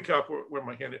coffee cup, where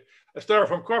my hand is, a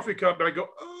styrofoam coffee cup, and I go,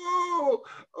 oh,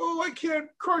 I can't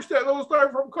crush that little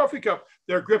styrofoam coffee cup.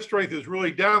 Their grip strength is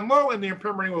really down low and the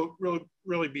impairment will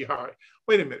really be high.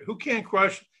 Wait a minute, who can't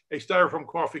crush a styrofoam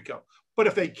coffee cup? But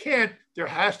if they can't, there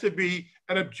has to be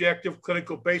an objective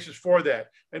clinical basis for that.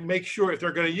 And make sure if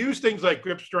they're going to use things like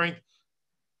grip strength,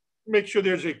 make sure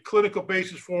there's a clinical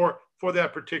basis for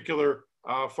that particular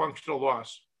functional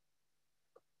loss.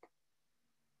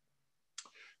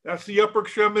 That's the upper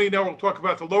extremity. Now we'll talk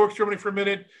about the lower extremity for a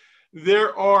minute.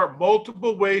 There are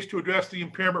multiple ways to address the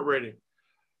impairment rating.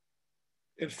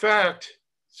 In fact,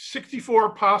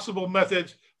 64 possible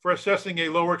methods for assessing a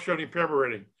lower extremity impairment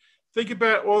rating. Think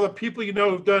about all the people you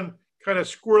know who've done kind of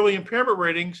squirrely impairment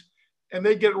ratings, and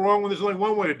they get it wrong when there's only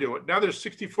one way to do it. Now there's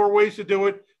 64 ways to do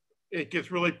it. It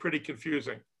gets really pretty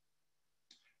confusing.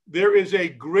 There is a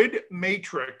grid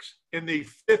matrix in the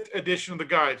 5th edition of the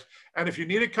guides. And if you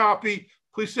need a copy,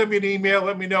 please send me an email,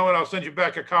 let me know, and I'll send you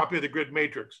back a copy of the grid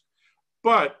matrix.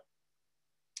 But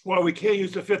while we can't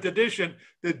use the 5th edition,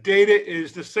 the data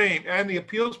is the same, and the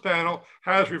appeals panel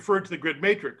has referred to the grid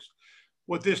matrix.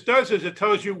 What this does is it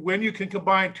tells you when you can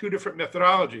combine 2 different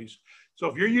methodologies. So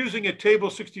if you're using a Table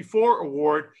 64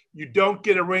 award, you don't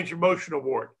get a range of motion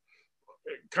award.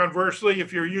 Conversely,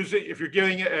 if you're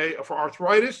giving it for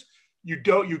arthritis, you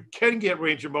can get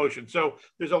range of motion. So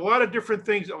there's a lot of different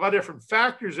things, a lot of different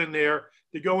factors in there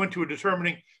to go into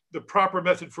determining the proper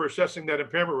method for assessing that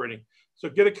impairment rating. So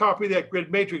get a copy of that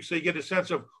grid matrix so you get a sense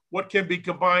of what can be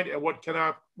combined and what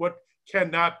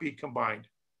cannot be combined.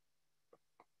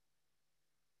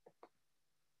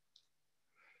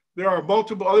 There are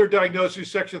multiple other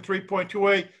diagnoses, section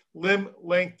 3.2a, limb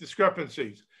length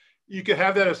discrepancies. You could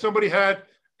have that if somebody had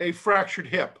a fractured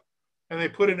hip and they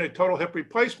put in a total hip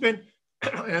replacement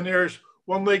and there's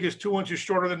one leg is 2 inches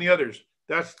shorter than the others.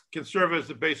 That can serve as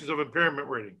the basis of impairment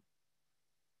rating.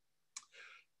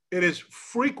 It is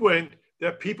frequent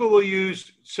that people will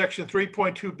use section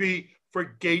 3.2b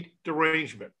for gait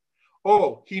derangement.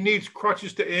 Oh, he needs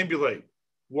crutches to ambulate.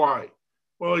 Why?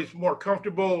 Well, he's more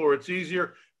comfortable or it's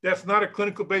easier. That's not a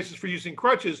clinical basis for using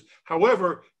crutches.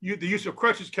 However, the use of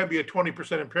crutches can be a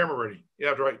 20% impairment rating. You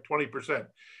have to write 20%.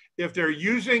 If they're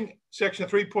using section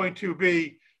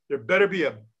 3.2b, there better be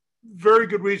a very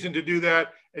good reason to do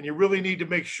that. And you really need to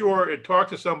make sure and talk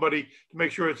to somebody to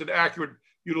make sure it's an accurate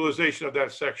utilization of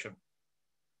that section.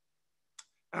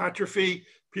 Atrophy,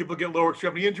 people get lower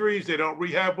extremity injuries, they don't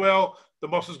rehab well, the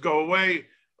muscles go away,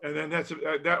 and then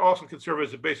that also can serve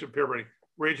as a base of impairment rating.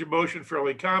 Range of motion,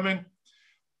 fairly common.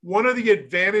 One of the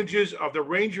advantages of the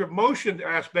range of motion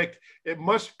aspect, it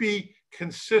must be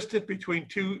consistent between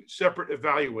 2 separate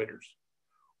evaluators.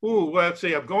 Ooh, let's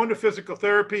say I'm going to physical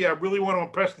therapy, I really want to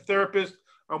impress the therapist,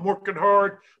 I'm working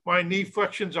hard, my knee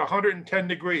flexion's 110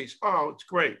 degrees. Oh, it's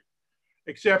great.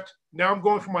 Except now I'm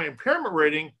going for my impairment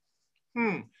rating.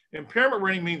 Impairment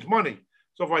rating means money.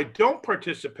 So if I don't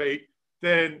participate,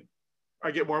 then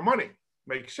I get more money.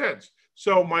 Makes sense.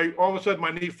 So all of a sudden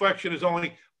my knee flexion is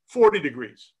only 40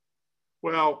 degrees.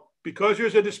 Well, because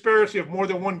there's a disparity of more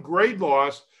than 1 grade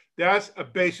loss, that's a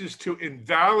basis to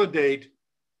invalidate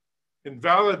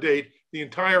the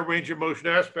entire range of motion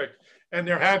aspect. And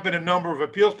there have been a number of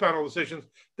appeals panel decisions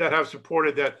that have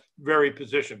supported that very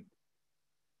position.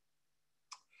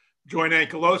 Joint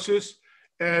ankylosis,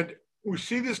 and we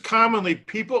see this commonly.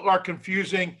 People are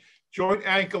confusing joint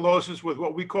ankylosis with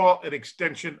what we call an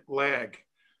extension lag.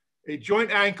 A joint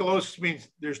ankylosis means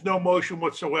there's no motion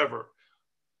whatsoever.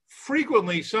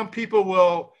 Frequently, some people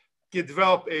will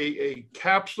develop a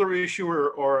capsular issue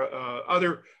or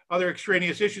other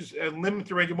extraneous issues and limit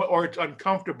the range of motion, or it's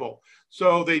uncomfortable.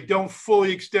 So they don't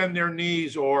fully extend their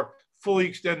knees or fully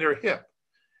extend their hip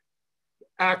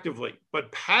actively,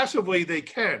 but passively they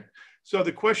can. So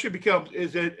the question becomes,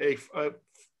 is it an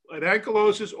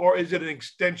ankylosis or is it an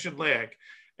extension lag?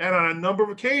 And on a number of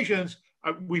occasions,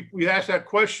 we asked that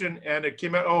question and it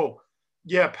came out, oh,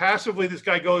 yeah, passively this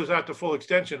guy goes out to full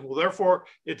extension. Well, therefore,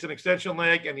 it's an extension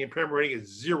lag and the impairment rating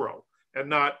is 0 and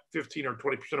not 15 or 20%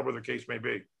 or whatever the case may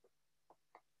be.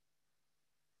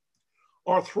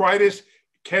 Arthritis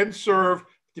can serve,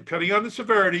 depending on the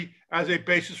severity, as a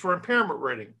basis for impairment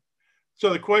rating. So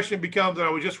the question becomes, and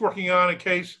I was just working on a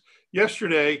case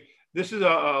yesterday. This is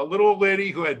a little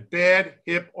lady who had bad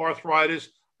hip arthritis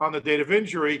on the date of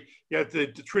injury, yet the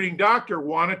treating doctor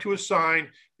wanted to assign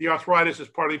the arthritis as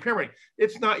part of the impairment.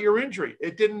 It's not your injury.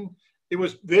 It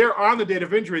was there on the date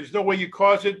of injury. There's no way you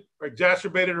caused it or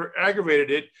exacerbated or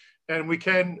aggravated it.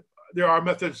 And there are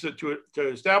methods to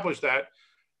establish that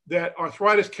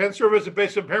arthritis can serve as a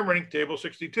base of impairment rating, table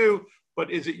 62, but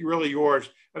is it really yours?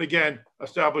 And again,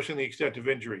 establishing the extent of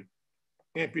injury.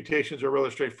 Amputations are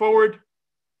really straightforward.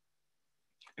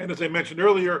 And as I mentioned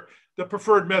earlier, the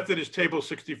preferred method is table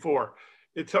 64.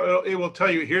 It will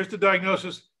tell you, here's the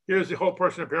diagnosis, here's the whole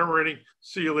person impairment rating,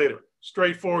 see you later.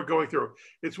 Straightforward going through.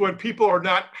 It's when people are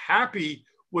not happy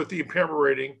with the impairment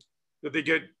rating that they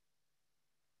get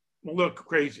a little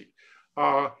crazy.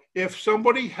 If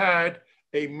somebody had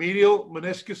a medial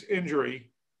meniscus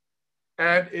injury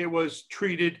and it was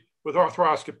treated with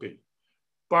arthroscopy,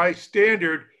 by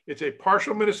standard, it's a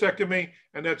partial meniscectomy,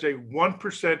 and that's a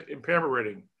 1% impairment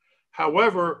rating.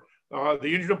 However,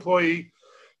 the injured employee,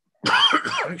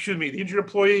 excuse me, the injured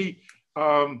employee,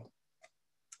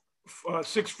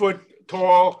 6 foot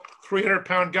tall,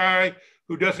 300-pound guy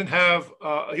who doesn't have,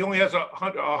 he only has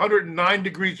 109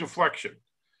 degrees of flexion.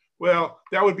 Well,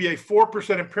 that would be a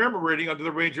 4% impairment rating under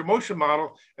the range of motion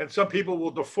model, and some people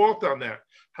will default on that.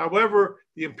 However,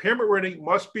 the impairment rating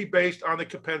must be based on the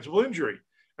compensable injury.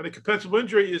 And the compensable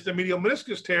injury is the medial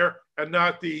meniscus tear and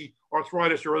not the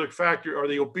arthritis or other factor or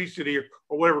the obesity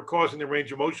or whatever causing the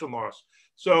range of motion loss.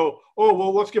 So, oh,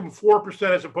 well, let's give them 4%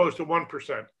 as opposed to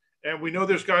 1%. And we know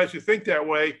there's guys who think that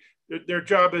way. Their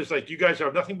job is like, you guys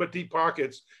have nothing but deep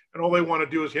pockets and all they want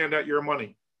to do is hand out your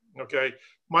money. Okay.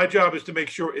 My job is to make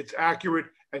sure it's accurate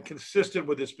and consistent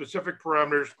with the specific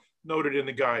parameters noted in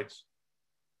the guides.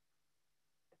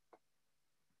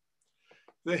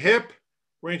 The hip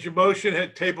range of motion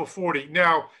at table 40.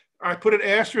 Now, I put an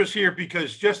asterisk here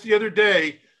because just the other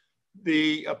day,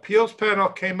 the appeals panel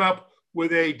came up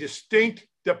with a distinct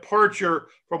departure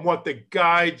from what the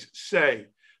guides say.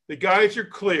 The guides are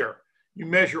clear. You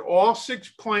measure all 6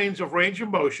 planes of range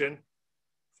of motion,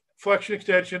 flexion,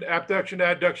 extension, abduction,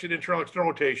 adduction, internal, external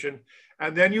rotation,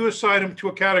 and then you assign them to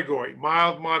a category,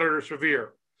 mild, moderate, or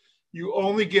severe. You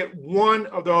only get one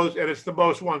of those, and it's the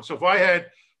most one. So if I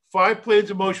had 5 planes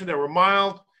of motion that were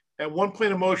mild and 1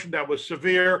 plane of motion that was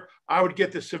severe, I would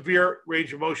get the severe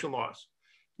range of motion loss.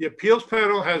 The appeals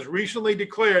panel has recently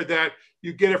declared that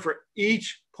you get it for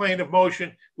each plane of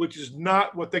motion, which is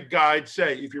not what the guides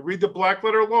say. If you read the black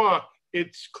letter law,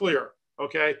 it's clear,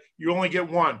 okay? You only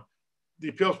get one. The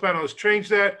appeals panel has changed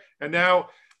that, and now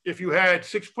if you had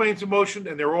 6 planes of motion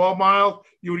and they're all mild,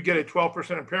 you would get a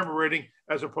 12% impairment rating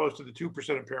as opposed to the 2%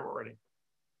 impairment rating.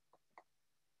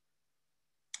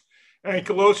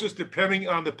 Ankylosis, depending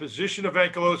on the position of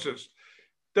ankylosis.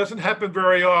 Doesn't happen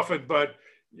very often, but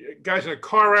guy's in a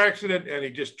car accident and he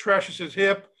just trashes his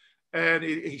hip and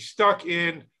he's stuck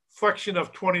in flexion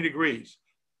of 20 degrees.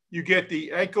 You get the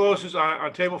ankylosis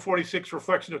on table 46 for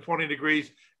flexion of 20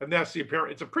 degrees, and that's the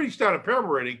impairment. It's a pretty stout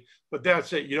impairment rating, but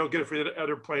that's it. You don't get it for the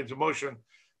other planes of motion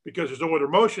because there's no other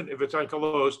motion if it's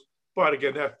ankylosed. But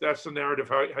again, that's the narrative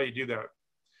how you do that.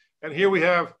 And here we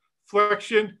have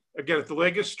flexion. Again, if the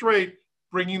leg is straight,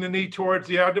 bringing the knee towards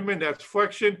the abdomen, that's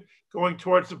flexion. Going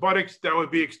towards the buttocks, that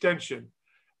would be extension.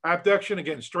 Abduction,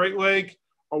 again, straight leg.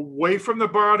 Away from the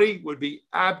body would be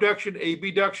abduction,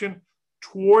 abduction.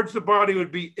 Towards the body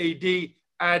would be AD,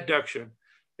 adduction.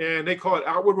 And they call it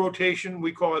outward rotation.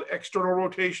 We call it external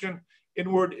rotation.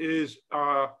 Inward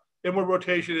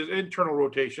rotation is internal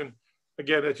rotation.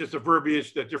 Again, that's just a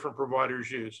verbiage that different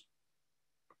providers use.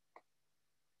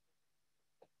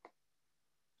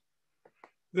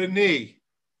 The knee,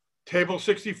 table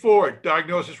 64,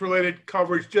 diagnosis related,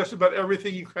 covers just about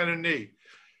everything you kind of need.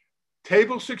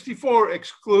 Table 64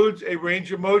 excludes a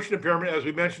range of motion impairment, as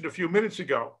we mentioned a few minutes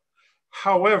ago.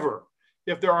 However,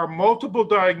 if there are multiple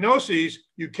diagnoses,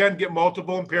 you can get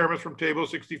multiple impairments from table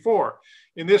 64.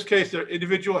 In this case, the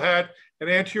individual had an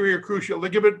anterior cruciate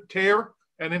ligament tear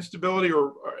and instability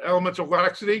or elements of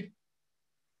laxity,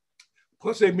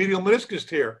 plus a medial meniscus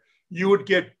tear. You would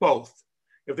get both.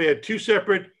 If they had 2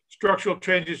 separate structural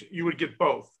changes, you would get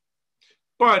both.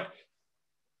 But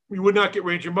we would not get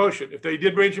range of motion. If they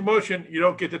did range of motion, you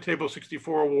don't get the table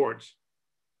 64 awards.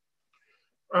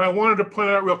 I wanted to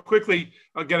point out real quickly,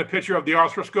 again, a picture of the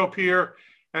arthroscope here.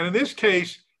 And in this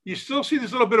case, you still see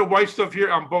this little bit of white stuff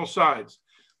here on both sides.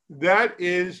 That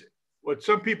is what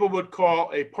some people would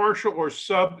call a partial or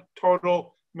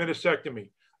subtotal meniscectomy.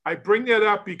 I bring that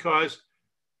up because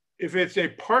if it's a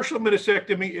partial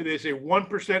meniscectomy, it is a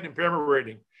 1% impairment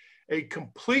rating. A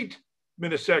complete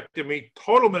meniscectomy,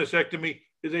 total meniscectomy,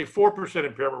 is a 4%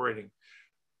 impairment rating.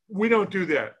 We don't do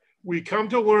that. We come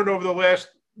to learn over the last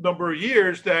number of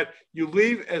years that you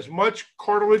leave as much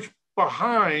cartilage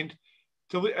behind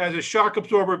as a shock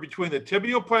absorber between the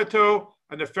tibial plateau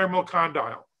and the femoral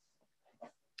condyle.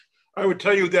 I would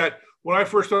tell you that when I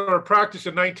first started practice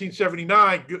in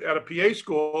 1979 at a PA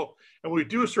school, and we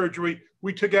do a surgery,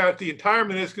 we took out the entire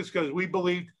meniscus because we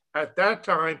believed at that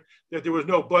time that there was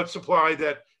no blood supply,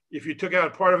 that if you took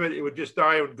out part of it, it would just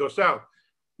die and go south.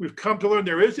 We've come to learn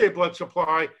there is a blood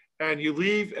supply, and you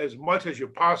leave as much as you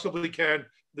possibly can,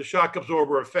 the shock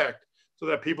absorber effect, so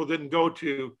that people didn't go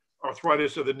to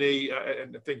arthritis of the knee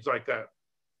and things like that.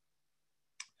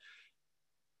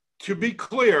 To be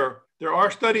clear, there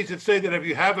are studies that say that if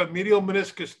you have a medial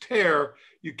meniscus tear,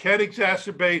 you can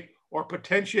exacerbate or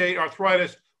potentiate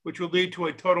arthritis, which will lead to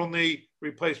a total knee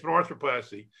replacement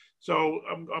arthroplasty. So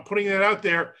I'm putting that out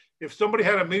there. If somebody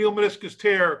had a medial meniscus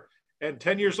tear and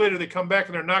 10 years later they come back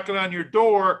and they're knocking on your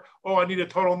door, oh, I need a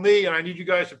total knee and I need you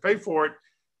guys to pay for it,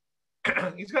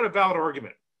 he's got a valid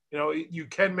argument. You know, you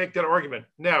can make that argument.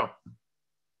 Now,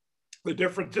 the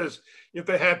difference is if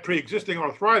they had pre-existing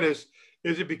arthritis,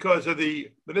 is it because of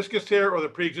the meniscus tear or the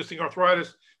pre-existing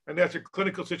arthritis? And that's a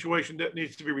clinical situation that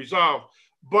needs to be resolved.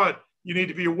 But you need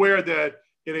to be aware that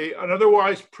in an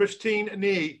otherwise pristine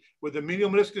knee with a medial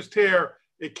meniscus tear,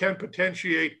 it can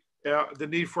potentiate the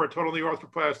need for a total knee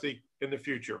arthroplasty in the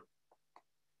future.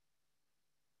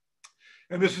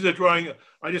 And this is a drawing.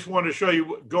 I just wanted to show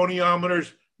you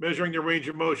goniometers measuring the range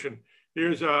of motion.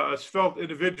 Here's a svelte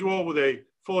individual with a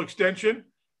full extension,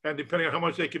 and depending on how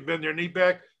much they can bend their knee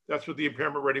back, that's what the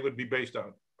impairment rating would be based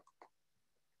on.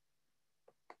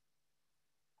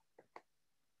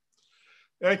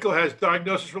 Ankle has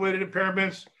diagnosis-related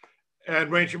impairments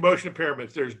and range of motion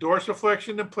impairments. There's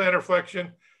dorsiflexion and plantar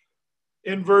flexion,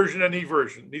 inversion and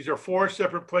eversion. These are 4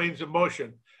 separate planes of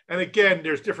motion. And again,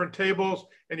 there's different tables,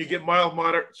 and you get mild,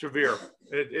 moderate, severe.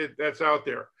 That's out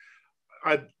there.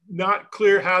 I'm not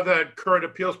clear how that current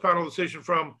appeals panel decision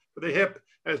from the hip,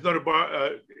 as noted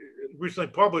by recently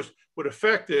published, would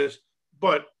affect this,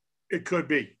 but it could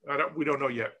be. We don't know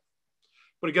yet.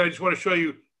 But again, I just want to show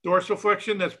you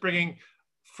dorsiflexion. That's bringing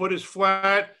foot is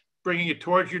flat, bringing it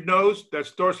towards your nose.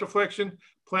 That's dorsiflexion.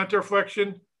 Plantar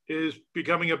flexion is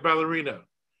becoming a ballerina.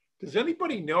 Does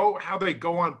anybody know how they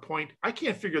go on point? I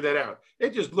can't figure that out.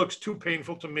 It just looks too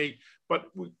painful to me, but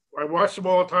I watch them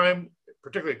all the time,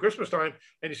 particularly at Christmas time,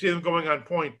 and you see them going on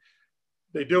point.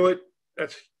 They do it.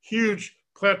 That's huge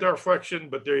plantar flexion,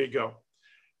 but there you go.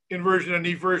 Inversion and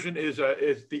eversion is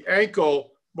the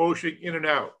ankle motion in and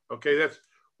out. Okay, that's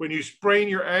when you sprain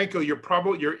your ankle, you're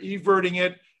everting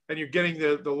it, and you're getting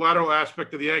the lateral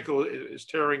aspect of the ankle is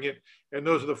tearing it, and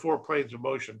those are the 4 planes of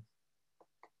motion.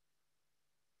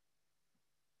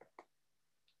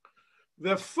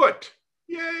 The foot,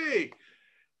 yay!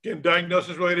 Again,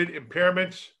 diagnosis-related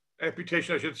impairments,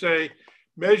 amputation, I should say.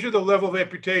 Measure the level of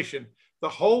amputation. The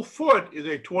whole foot is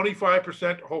a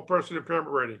 25% whole person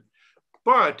impairment rating,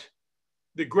 but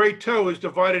the great toe is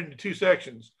divided into 2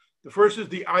 sections. The first is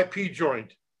the IP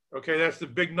joint. Okay, that's the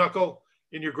big knuckle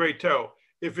in your great toe.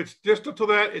 If it's distal to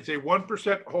that, it's a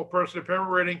 1% whole person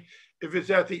impairment rating. If it's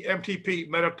at the MTP,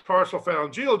 metatarsal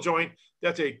phalangeal joint,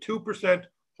 that's a 2%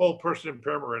 whole person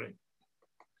impairment rating.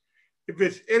 If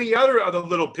it's any other of the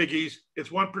little piggies, it's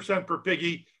 1% per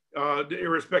piggy,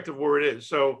 irrespective of where it is.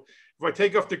 So if I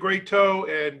take off the great toe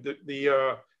and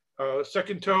the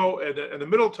second toe and the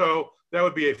middle toe, that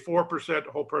would be a 4%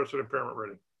 whole person impairment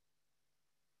rating.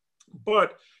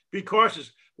 But be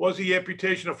cautious. Was the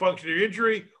amputation a function of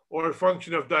injury or a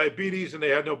function of diabetes and they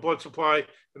had no blood supply?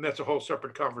 And that's a whole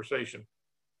separate conversation.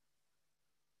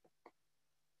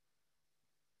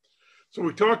 So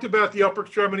we talked about the upper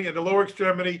extremity and the lower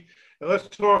extremity. And let's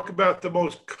talk about the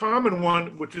most common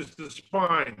one, which is the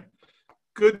spine.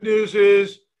 Good news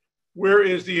is, where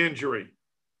is the injury?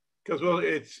 Because, well,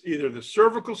 it's either the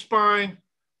cervical spine,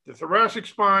 the thoracic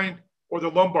spine, or the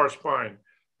lumbar spine.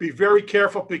 Be very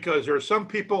careful because there are some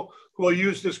people who will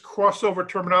use this crossover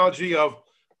terminology of,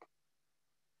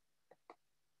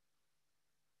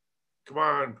 come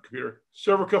on, computer,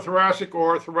 cervicothoracic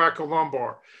or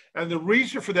thoracolumbar. And the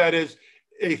reason for that is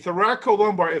a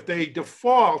thoracolumbar, if they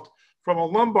default from a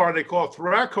lumbar, they call it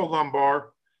thoracolumbar,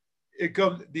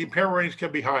 the impairment ratings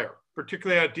can be higher,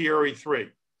 particularly at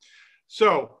DRE3.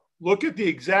 So look at the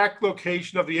exact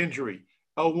location of the injury.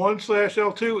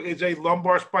 L1/L2 is a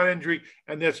lumbar spine injury,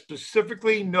 and that's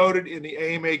specifically noted in the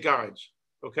AMA guides,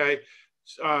 okay?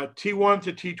 T1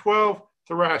 to T12,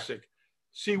 thoracic.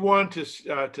 C1 to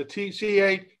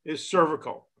C8 is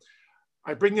cervical.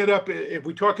 I bring that up if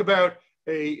we talk about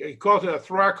it calls it a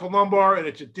thoracolumbar and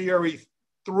it's a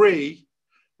DRE3,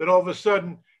 then all of a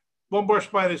sudden lumbar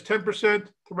spine is 10%,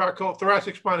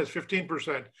 thoracic spine is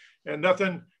 15%, and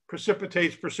nothing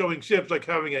precipitates pursuing SIBS like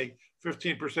having a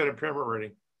 15% impairment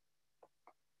rating.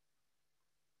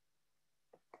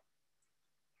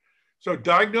 So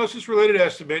diagnosis-related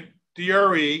estimate,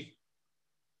 DRE,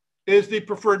 is the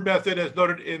preferred method as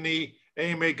noted in the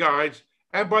AMA guides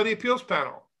and by the appeals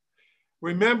panel.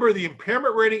 Remember, the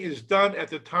impairment rating is done at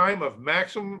the time of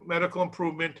maximum medical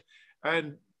improvement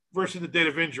and versus the date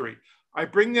of injury. I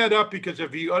bring that up because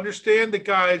if you understand the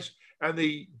guides and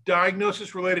the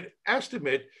diagnosis-related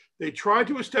estimate, they try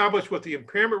to establish what the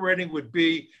impairment rating would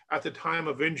be at the time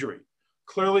of injury.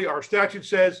 Clearly, our statute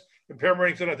says impairment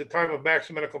rating is done at the time of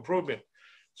maximum medical improvement.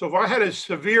 So if I had a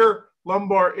severe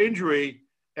lumbar injury,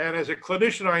 and as a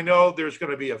clinician, I know there's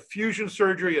going to be a fusion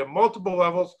surgery at multiple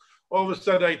levels, all of a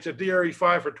sudden it's a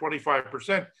DRE5 for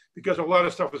 25% because a lot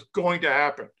of stuff is going to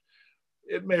happen.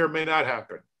 It may or may not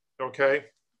happen, okay?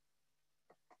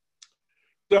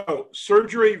 So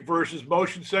surgery versus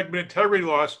motion segment integrity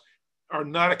loss are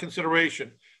not a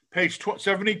consideration. Page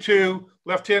 72,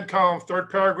 left-hand column, third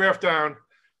paragraph down,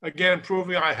 again,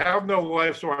 proving I have no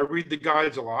life, so I read the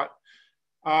guides a lot.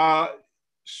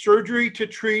 Surgery to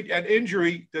treat an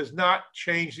injury does not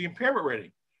change the impairment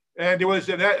rating. And there was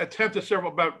an attempt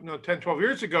about 10, 12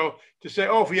 years ago to say,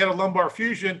 oh, if we had a lumbar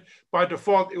fusion, by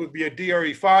default, it would be a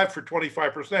DRE5 for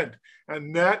 25%.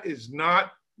 And that is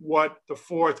not what the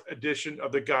 4th edition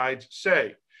of the guides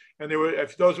say. And there were,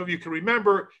 if those of you can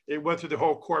remember, it went through the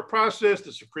whole court process.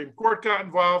 The Supreme Court got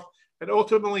involved and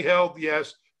ultimately held,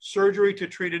 yes, surgery to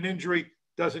treat an injury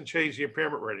doesn't change the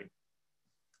impairment rating.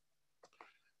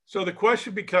 So the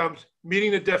question becomes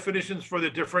meeting the definitions for the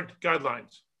different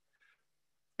guidelines.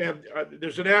 And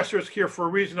there's an asterisk here for a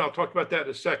reason. I'll talk about that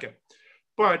in a second.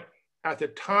 But at the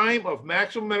time of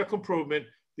maximum medical improvement,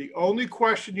 the only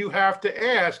question you have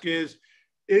to ask is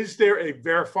there a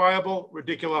verifiable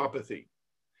radiculopathy?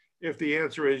 If the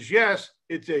answer is yes,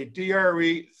 it's a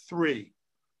DRE3.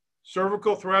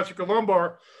 Cervical, thoracic, or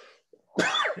lumbar,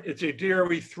 it's a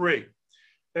DRE3.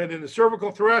 And in the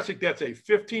cervical thoracic, that's a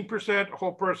 15%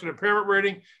 whole person impairment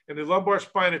rating. In the lumbar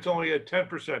spine, it's only a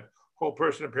 10% whole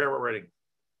person impairment rating.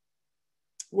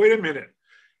 Wait a minute.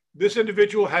 This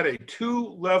individual had a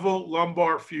 2-level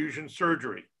lumbar fusion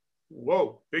surgery.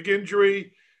 Whoa, big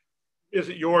injury. Is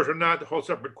it yours or not? The whole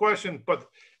separate question. But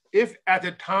if at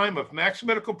the time of maximum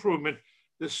medical improvement,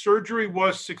 the surgery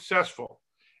was successful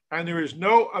and there is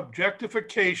no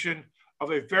objectification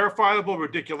of a verifiable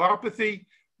radiculopathy,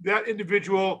 that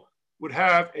individual would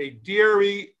have a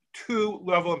DRE2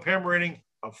 level impairment rating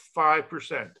of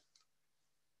 5%.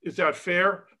 Is that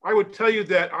fair? I would tell you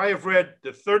that I have read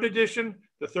the 3rd edition,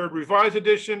 the 3rd revised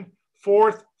edition,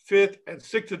 4th, 5th, and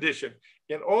 6th edition.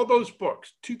 In all those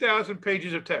books, 2,000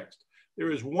 pages of text,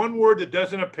 there is one word that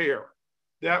doesn't appear.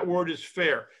 That word is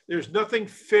fair. There's nothing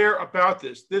fair about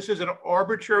this. This is an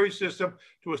arbitrary system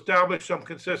to establish some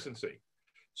consistency.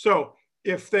 So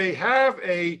if they have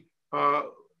a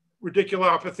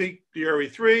radiculopathy,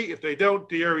 DRE3. If they don't,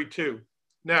 DRE2.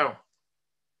 Now,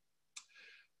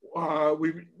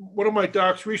 one of my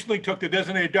docs recently took the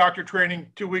designated doctor training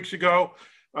 2 weeks ago.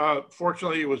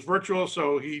 Fortunately, it was virtual,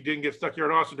 so he didn't get stuck here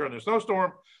in Austin during the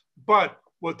snowstorm. But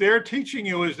what they're teaching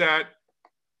you is that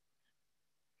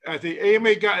at the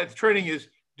AMA training is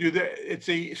it's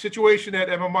a situation at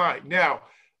MMI. Now,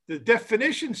 the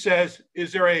definition says,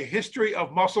 is there a history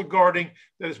of muscle guarding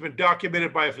that has been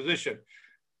documented by a physician?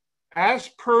 As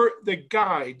per the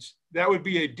guides, that would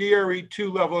be a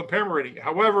DRE2 level impairment rating.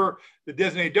 However, the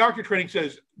designated doctor training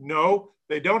says, no,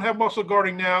 they don't have muscle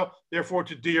guarding now, therefore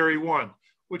it's a DRE1,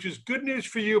 which is good news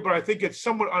for you, but I think it's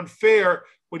somewhat unfair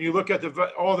when you look at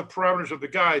all the parameters of the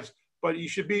guides. But you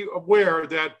should be aware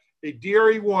that a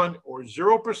DRE1 or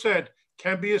 0%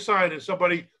 can be assigned in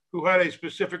somebody who had a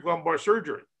specific lumbar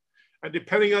surgery. And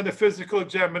depending on the physical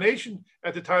examination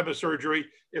at the time of surgery,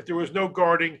 if there was no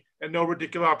guarding and no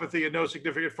radiculopathy and no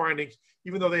significant findings,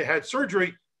 even though they had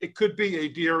surgery, it could be a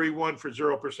DRE1 for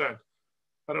 0%.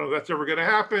 I don't know if that's ever going to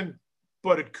happen,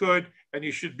 but it could, and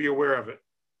you should be aware of it.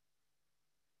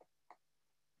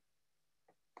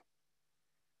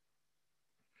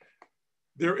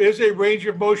 There is a range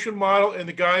of motion model in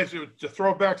the guides to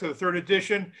throw back to the 3rd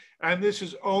edition, and this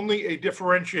is only a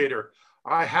differentiator.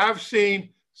 I have seen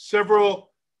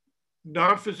several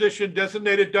non-physician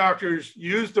designated doctors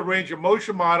use the range of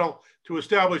motion model to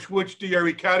establish which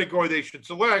DRE category they should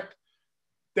select.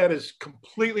 That is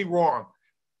completely wrong.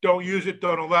 Don't use it,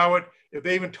 don't allow it. If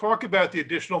they even talk about the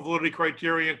additional validity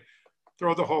criterion,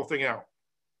 throw the whole thing out.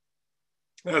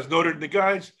 As noted in the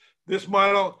guides, this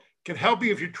model can help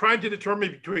you if you're trying to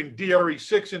determine between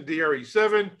DRE6 and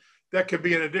DRE7. That could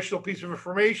be an additional piece of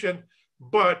information,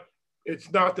 but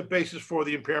it's not the basis for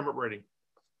the impairment rating.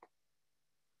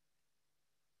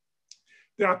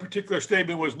 That particular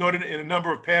statement was noted in a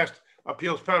number of past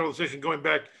appeals panel decisions going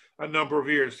back a number of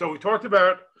years. So we talked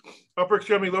about upper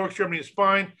extremity, lower extremity, and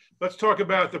spine. Let's talk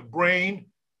about the brain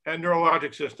and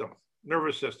neurologic system,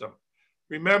 nervous system.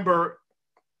 Remember,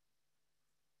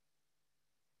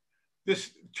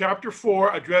 this chapter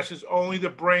 4 addresses only the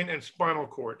brain and spinal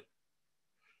cord.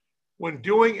 When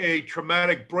doing a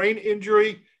traumatic brain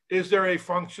injury, is there a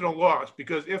functional loss?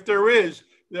 Because if there is,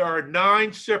 there are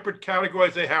 9 separate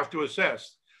categories they have to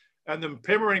assess. And the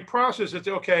impairment rating process is,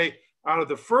 okay, out of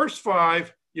the first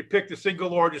 5, you pick the single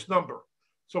largest number.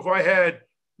 So if I had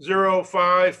 0,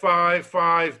 5, 5,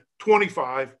 5,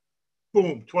 25,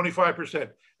 boom, 25%.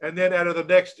 And then out of the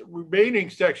next remaining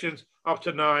sections up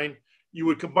to 9, you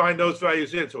would combine those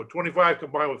values in. So 25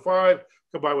 combined with 5,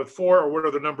 combined with 4, or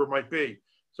whatever the number might be.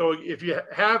 So if you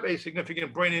have a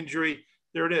significant brain injury,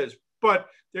 there it is. But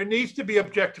there needs to be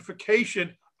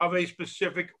objectification of a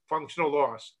specific functional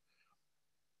loss.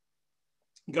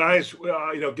 Guys,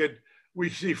 we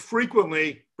see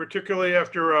frequently, particularly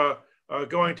after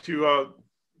going to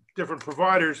different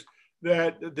providers,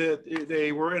 that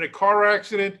they were in a car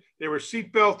accident, they were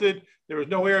seat belted, there was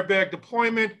no airbag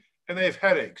deployment, and they have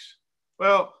headaches.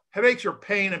 Well, headaches are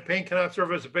pain, and pain cannot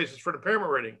serve as a basis for an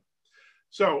impairment rating.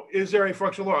 So is there a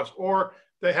functional loss? Or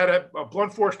they had a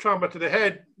blunt force trauma to the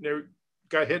head, they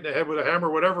got hit in the head with a hammer,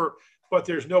 whatever, but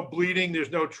there's no bleeding,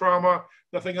 there's no trauma,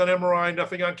 nothing on MRI,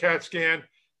 nothing on CAT scan.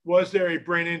 Was there a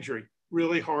brain injury?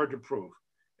 Really hard to prove.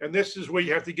 And this is where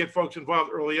you have to get folks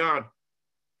involved early on.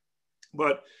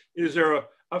 But is there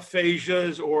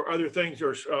aphasias or other things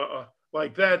or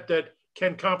like that that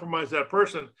can compromise that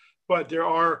person? But there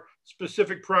are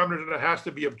specific parameters that has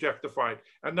to be objectified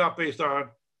and not based on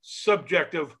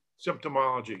subjective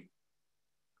symptomology.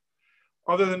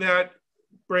 Other than that,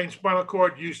 brain spinal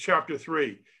cord, use chapter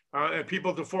 3. And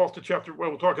people default to chapter, well,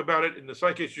 we'll talk about it in the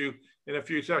psych issue in a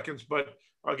few seconds, but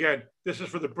again, this is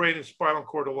for the brain and spinal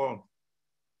cord alone.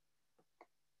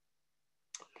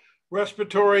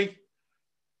 Respiratory,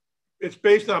 it's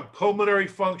based on pulmonary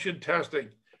function testing.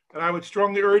 And I would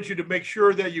strongly urge you to make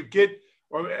sure that you get,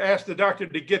 or ask the doctor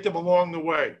to get them along the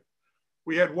way.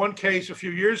 We had one case a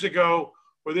few years ago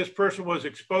where this person was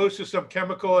exposed to some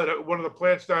chemical at one of the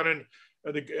plants down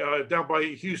down by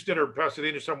Houston or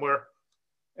Pasadena somewhere.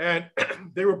 And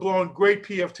they were blowing great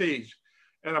PFTs.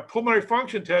 And a pulmonary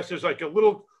function test is like a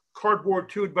little cardboard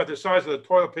tube about the size of the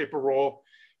toilet paper roll.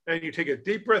 And you take a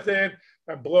deep breath in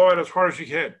and blow out as hard as you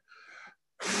can.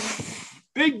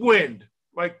 Big wind,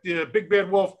 like the big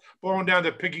bad wolf blowing down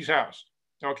the piggy's house,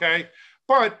 okay?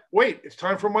 But wait, it's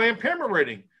time for my impairment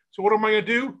rating. So what am I gonna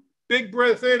do? Big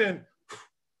breath in and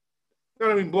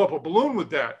not even blow up a balloon with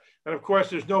that. And of course,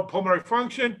 there's no pulmonary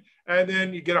function, and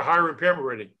then you get a higher impairment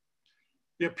rating.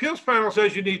 The appeals panel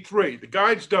says you need 3. The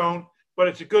guides don't, but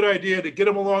it's a good idea to get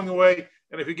them along the way.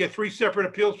 And if you get 3 separate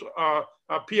appeals,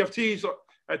 PFTs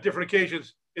at different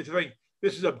occasions, it's a thing.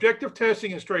 This is objective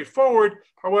testing and straightforward.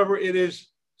 However, it is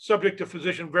subject to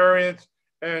physician variance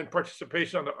and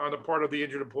participation on the part of the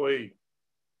injured employee.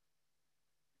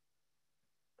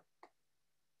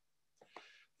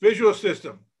 Visual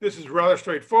system. This is rather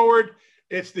straightforward.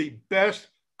 It's the best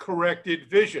corrected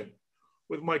vision.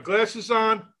 With my glasses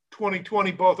on,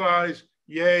 20/20 both eyes,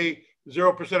 yay,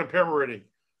 0% impairment rating.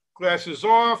 Glasses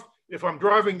off, if I'm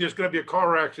driving, there's going to be a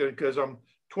car accident because I'm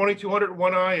 2200 in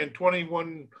one eye and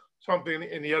 21 something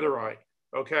in the other eye,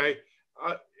 okay?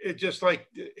 It just like,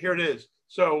 here it is.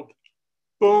 So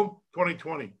boom,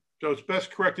 20/20. So it's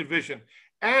best corrected vision.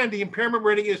 And the impairment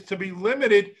rating is to be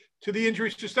limited to the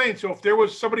injury sustained. So if there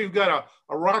was somebody who got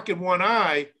a rock in one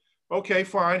eye, okay,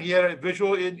 fine. He had a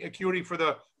visual acuity for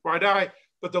the right eye,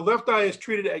 but the left eye is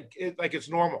treated like it's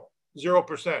normal,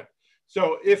 0%.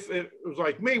 So if it was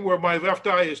like me, where my left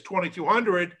eye is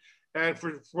 2200, and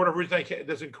for whatever reason it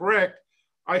doesn't correct,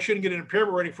 I shouldn't get an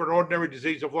impairment rating for an ordinary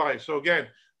disease of life. So again,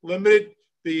 limited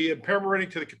the impairment rating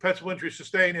to the compensable injury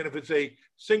sustained. And if it's a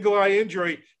single eye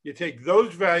injury, you take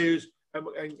those values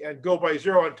and go by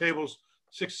 0 on tables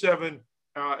 6, 7,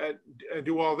 and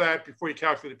do all that before you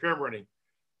calculate the impairment rating.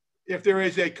 If there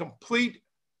is a complete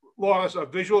loss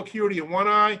of visual acuity in one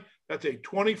eye, that's a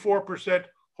 24%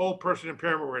 whole person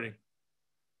impairment rating.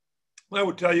 I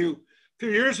would tell you, a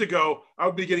few years ago, I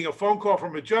would be getting a phone call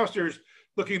from adjusters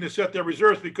looking to set their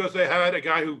reserves because they had a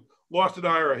guy who lost an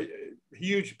eye or a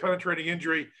huge penetrating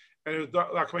injury and it was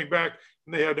not coming back,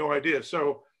 and they had no idea.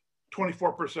 So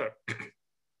 24%.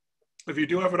 If you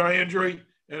do have an eye injury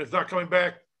and it's not coming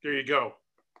back, there you go.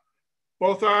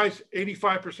 Both eyes,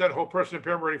 85% whole person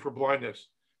impairment rating for blindness.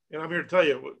 And I'm here to tell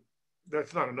you,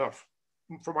 that's not enough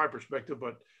from my perspective,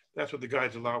 but that's what the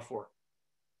guides allow for.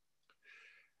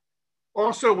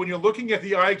 Also, when you're looking at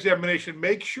the eye examination,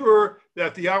 make sure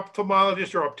that the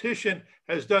ophthalmologist or optician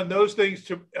has done those things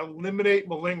to eliminate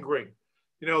malingering.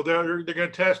 You know, they're going to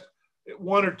test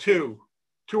 1 or 2,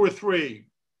 2 or 3,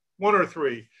 1 or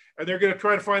 3, and they're going to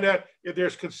try to find out if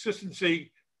there's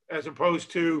consistency as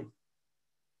opposed to,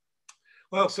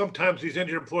 well, sometimes these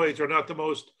injured employees are not the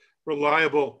most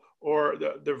reliable or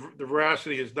the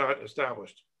veracity is not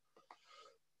established.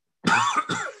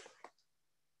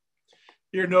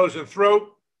 Ear, nose, and throat.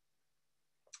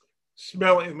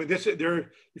 Smell. I mean, if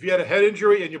you had a head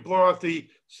injury and you blow out the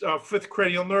 5th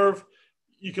cranial nerve,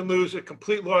 you can lose a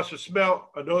complete loss of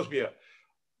smell, anosmia.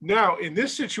 Now, in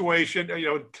this situation, you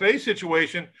know, today's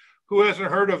situation, who hasn't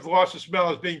heard of loss of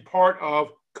smell as being part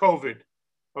of COVID?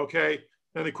 Okay.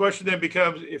 And the question then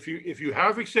becomes, if you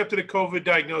have accepted a COVID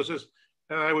diagnosis,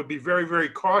 and I would be very, very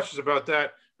cautious about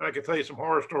that. And I can tell you some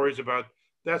horror stories about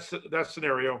that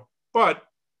scenario. But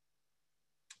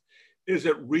is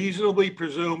it reasonably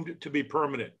presumed to be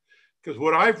permanent? Because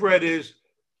what I've read is,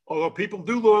 although people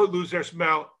do lose their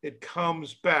smell, it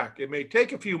comes back. It may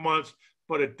take a few months,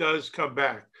 but it does come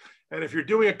back. And if you're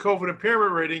doing a COVID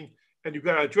impairment rating and you've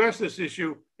got to address this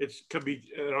issue, it could be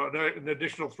an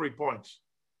additional 3 points.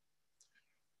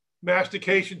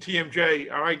 Mastication, TMJ.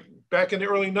 All right, back in the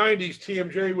early 90s,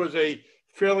 TMJ was a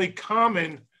fairly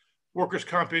common workers'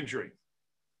 comp injury.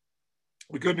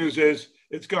 The good news is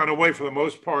it's gone away for the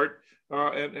most part,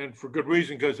 and for good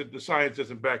reason, because the science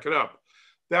doesn't back it up.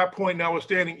 That point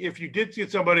notwithstanding, if you did see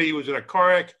somebody who was in a car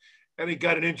wreck and he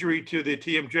got an injury to the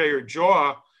TMJ or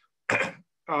jaw,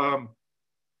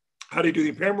 how do you do the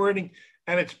impairment rating?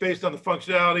 And it's based on the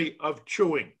functionality of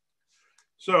chewing.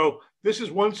 So this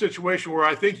is one situation where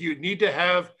I think you need to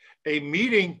have a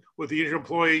meeting with the injured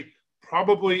employee,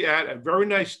 probably at a very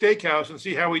nice steakhouse, and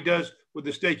see how he does with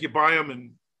the steak you buy him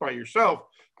and by yourself,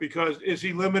 because is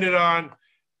he limited on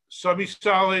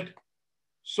semi-solid,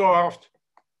 soft,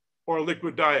 or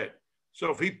liquid diet? So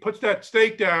if he puts that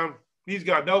steak down, he's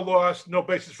got no loss, no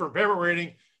basis for impairment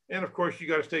rating, and of course you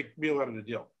got a steak meal out of the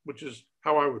deal, which is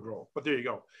how I would roll. But there you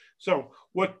go. So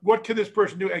what can this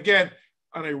person do? Again,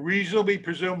 on a reasonably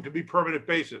presumed to be permanent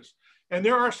basis. And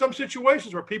there are some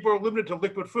situations where people are limited to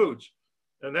liquid foods,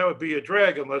 and that would be a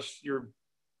drag unless your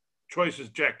choice is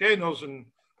Jack Daniels, and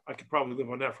I could probably live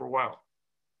on that for a while.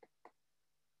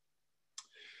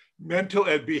 Mental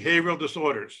and behavioral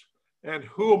disorders. And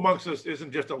who amongst us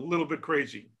isn't just a little bit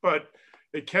crazy? But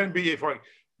it can be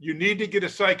you need to get a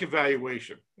psych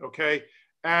evaluation, okay?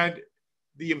 And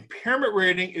the impairment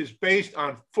rating is based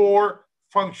on 4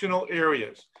 functional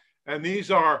areas. And these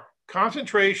are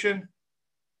concentration,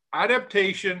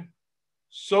 adaptation,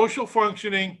 social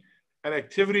functioning, and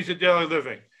activities of daily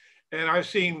living. And I've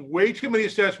seen way too many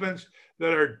assessments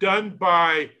that are done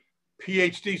by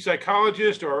PhD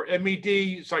psychologists or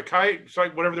MED,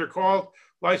 whatever they're called,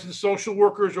 licensed social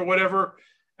workers or whatever,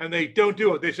 and they don't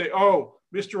do it. They say, oh,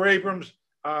 Mr. Abrams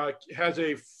has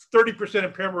a 30%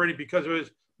 impairment rating because of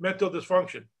his mental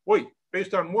dysfunction. Wait,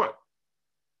 based on what?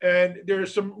 And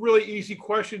there's some really easy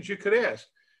questions you could ask.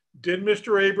 Did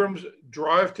Mr. Abrams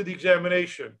drive to the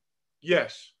examination?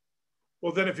 Yes.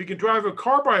 Well, then if he can drive a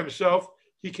car by himself,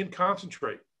 he can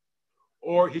concentrate,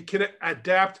 or he can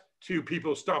adapt to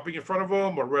people stopping in front of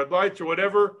him or red lights or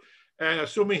whatever. And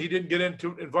assuming he didn't get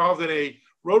involved in a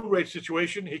road rage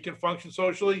situation, he can function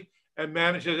socially and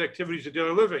manage his activities of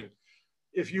daily living.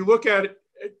 If you look at it,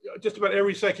 just about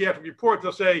every psychiatric report,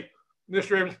 they'll say,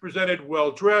 Mr. Abrams presented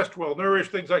well-dressed,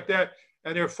 well-nourished, things like that.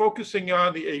 And they're focusing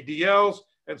on the ADLs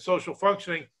and social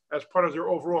functioning as part of their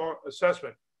overall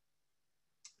assessment.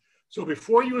 So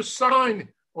before you assign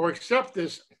or accept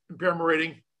this impairment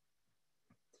rating,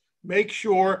 make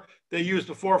sure they use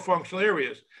the 4 functional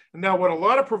areas. And now what a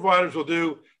lot of providers will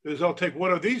do is they'll take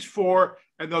one of these 4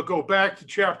 and they'll go back to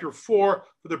chapter 4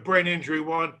 for the brain injury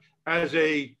one as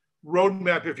a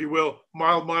roadmap, if you will,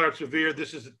 mild, moderate, severe.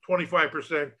 This is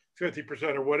 25%,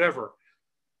 50%, or whatever.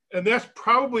 And that's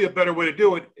probably a better way to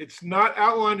do it. It's not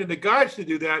outlined in the guides to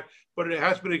do that, but it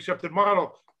has been an accepted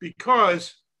model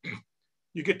because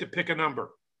you get to pick a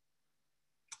number.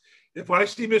 If I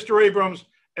see Mr. Abrams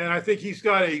and I think he's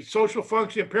got a social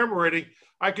function impairment rating,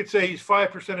 I could say he's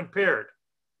 5% impaired.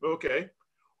 Okay.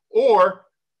 Or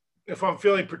if I'm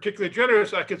feeling particularly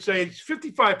generous, I could say he's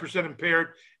 55% impaired,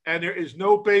 and there is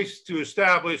no base to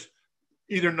establish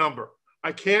either number.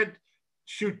 I can't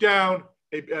shoot down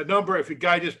a number if a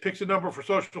guy just picks a number for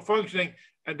social functioning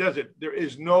and does it. There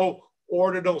is no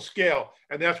ordinal scale.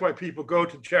 And that's why people go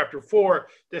to chapter 4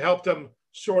 to help them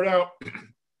sort out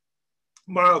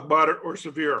mild, moderate, or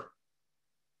severe.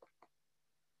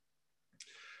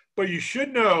 But you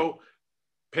should know,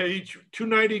 page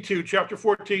 292, chapter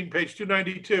 14, page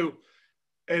 292,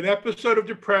 an episode of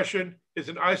depression is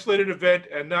an isolated event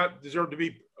and not deserved to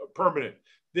be permanent.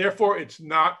 Therefore, it's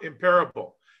not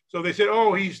impairable. So they said,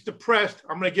 oh, he's depressed.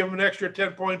 I'm going to give him an extra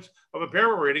 10 points of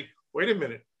impairment rating. Wait a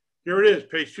minute. Here it is,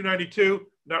 page 292,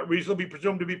 not reasonably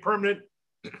presumed to be permanent.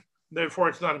 Therefore,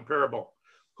 it's not impairable.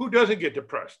 Who doesn't get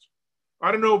depressed?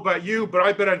 I don't know about you, but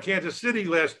I bet on Kansas City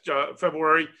last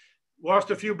February,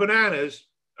 lost a few bananas.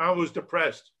 I was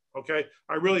depressed, okay?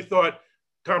 I really thought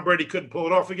Tom Brady couldn't pull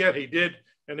it off again. He did,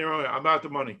 and there I'm out the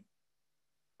money.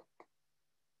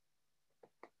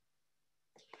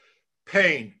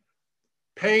 Pain.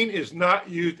 Pain is not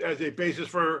used as a basis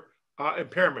for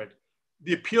impairment.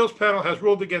 The appeals panel has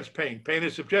ruled against pain. Pain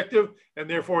is subjective, and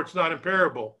therefore it's not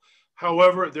impairable.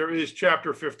 However, there is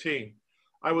chapter 15.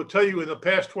 I will tell you, in the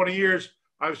past 20 years,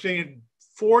 I've seen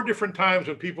 4 different times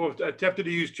when people have attempted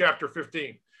to use chapter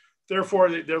 15. Therefore,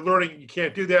 they're learning you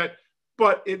can't do that,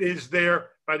 but it is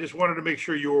there. I just wanted to make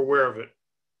sure you were aware of it.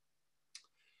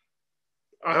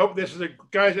 I hope this is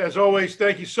guys, as always,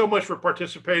 thank you so much for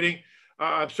participating.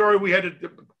 I'm sorry we had to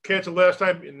cancel last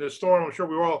time in the storm. I'm sure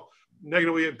we were all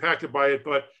negatively impacted by it,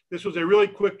 but this was a really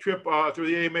quick trip through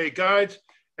the AMA guides.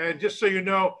 And just so you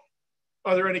know,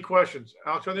 are there any questions?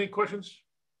 Alex, are there any questions?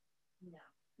 No.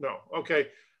 No. Okay.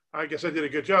 I guess I did a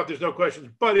good job. There's no questions.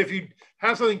 But if you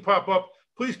have something pop up,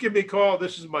 please give me a call.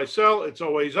 This is my cell. It's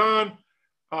always on.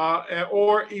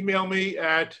 Or email me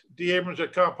at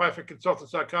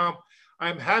dabrams@comp-consultants.com.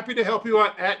 I'm happy to help you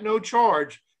out at no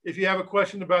charge if you have a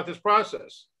question about this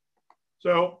process.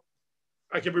 So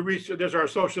I can be reached. There's our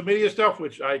social media stuff,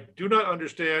 which I do not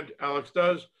understand. Alex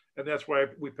does, and that's why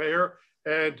we pay her.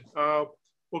 And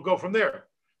we'll go from there.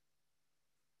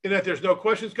 And if there's no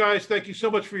questions, guys, thank you so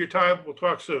much for your time. We'll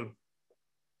talk soon.